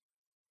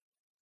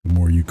 The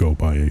More You Go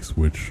by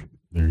A-Switch.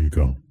 There you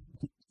go.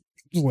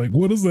 Just like,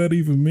 what does that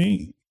even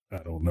mean?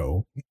 I don't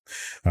know.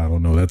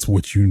 That's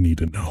what you need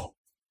to know.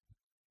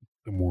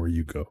 The more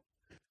you go.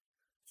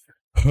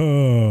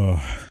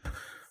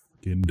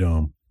 Getting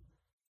dumb.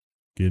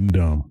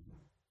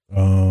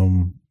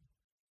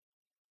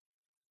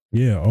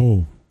 Yeah.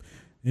 Oh,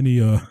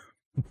 any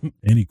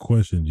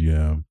questions you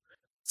have,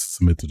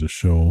 submit to the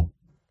show.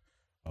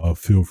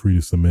 Feel free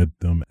to submit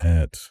them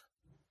at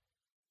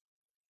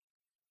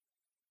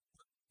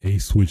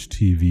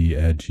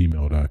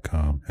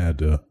aswitchtv@gmail.com. Had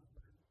to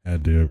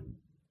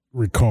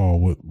recall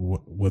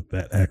what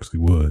that actually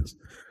was.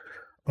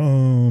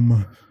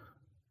 I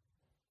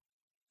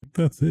think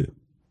that's it.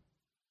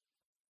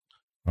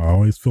 I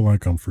always feel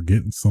like I'm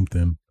forgetting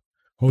something.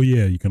 Oh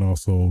yeah, you can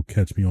also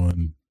catch me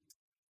on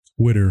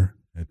Twitter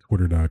at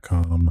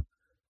twitter.com,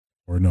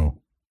 or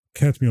no,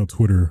 catch me on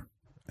Twitter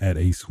at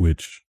a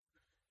switch,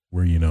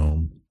 where,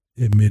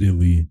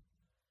 admittedly,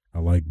 I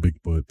like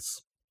big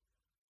butts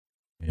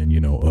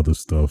and, other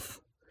stuff,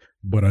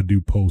 but I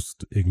do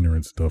post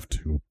ignorant stuff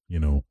too,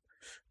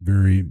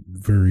 very,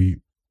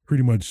 very,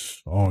 pretty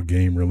much all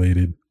game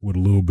related with a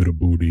little bit of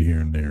booty here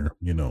and there,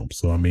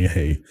 So, I mean,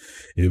 hey,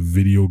 if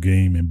video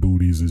game and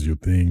booties is your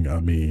thing, I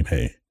mean,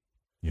 hey,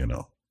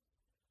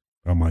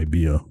 I might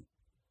be a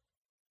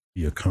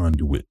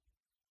conduit.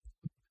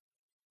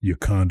 Your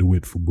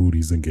conduit for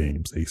booties and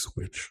games, a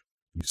switch.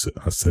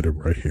 I said it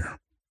right here.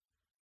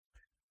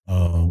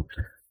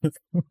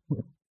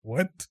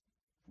 What?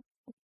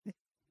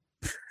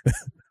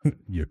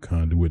 Your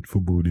conduit for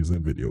booties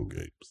and video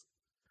games.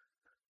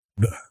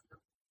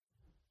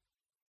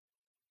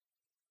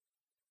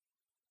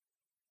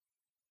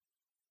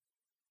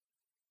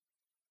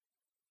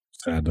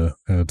 Just had to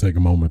take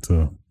a moment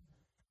to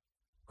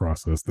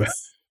process that.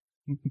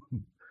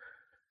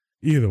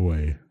 Either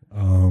way,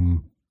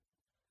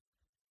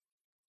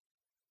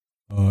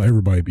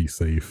 everybody be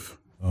safe.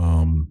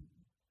 Don't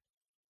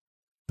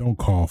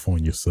cough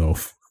on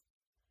yourself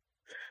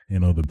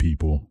and other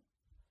people.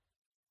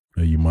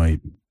 You might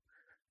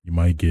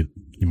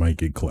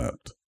get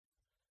clapped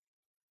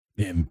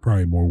in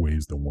probably more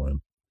ways than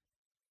one,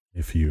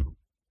 if you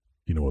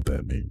know what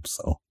that means.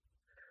 So,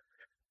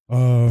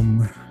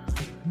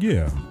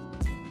 yeah,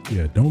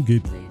 don't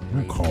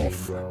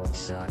cough.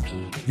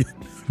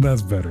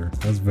 That's better.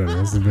 That's a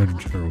better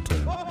general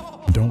term.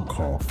 Don't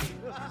cough.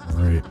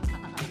 All right,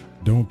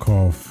 don't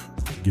cough.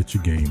 Get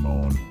your game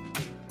on.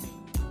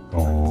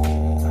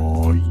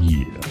 Oh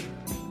yeah.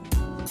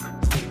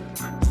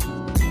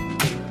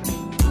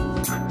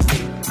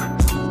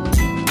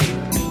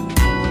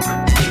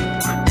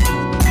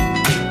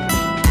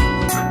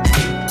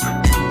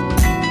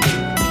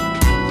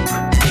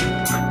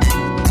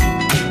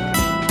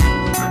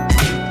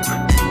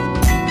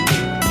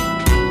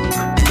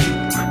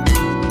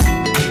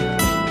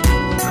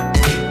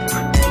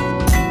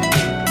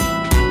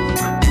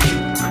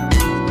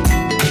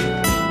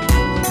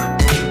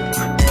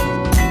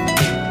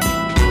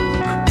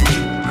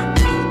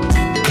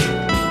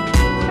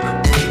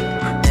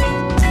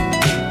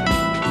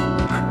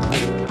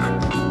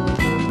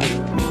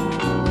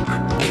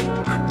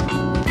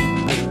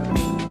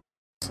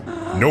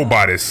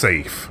 Nobody's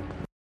safe.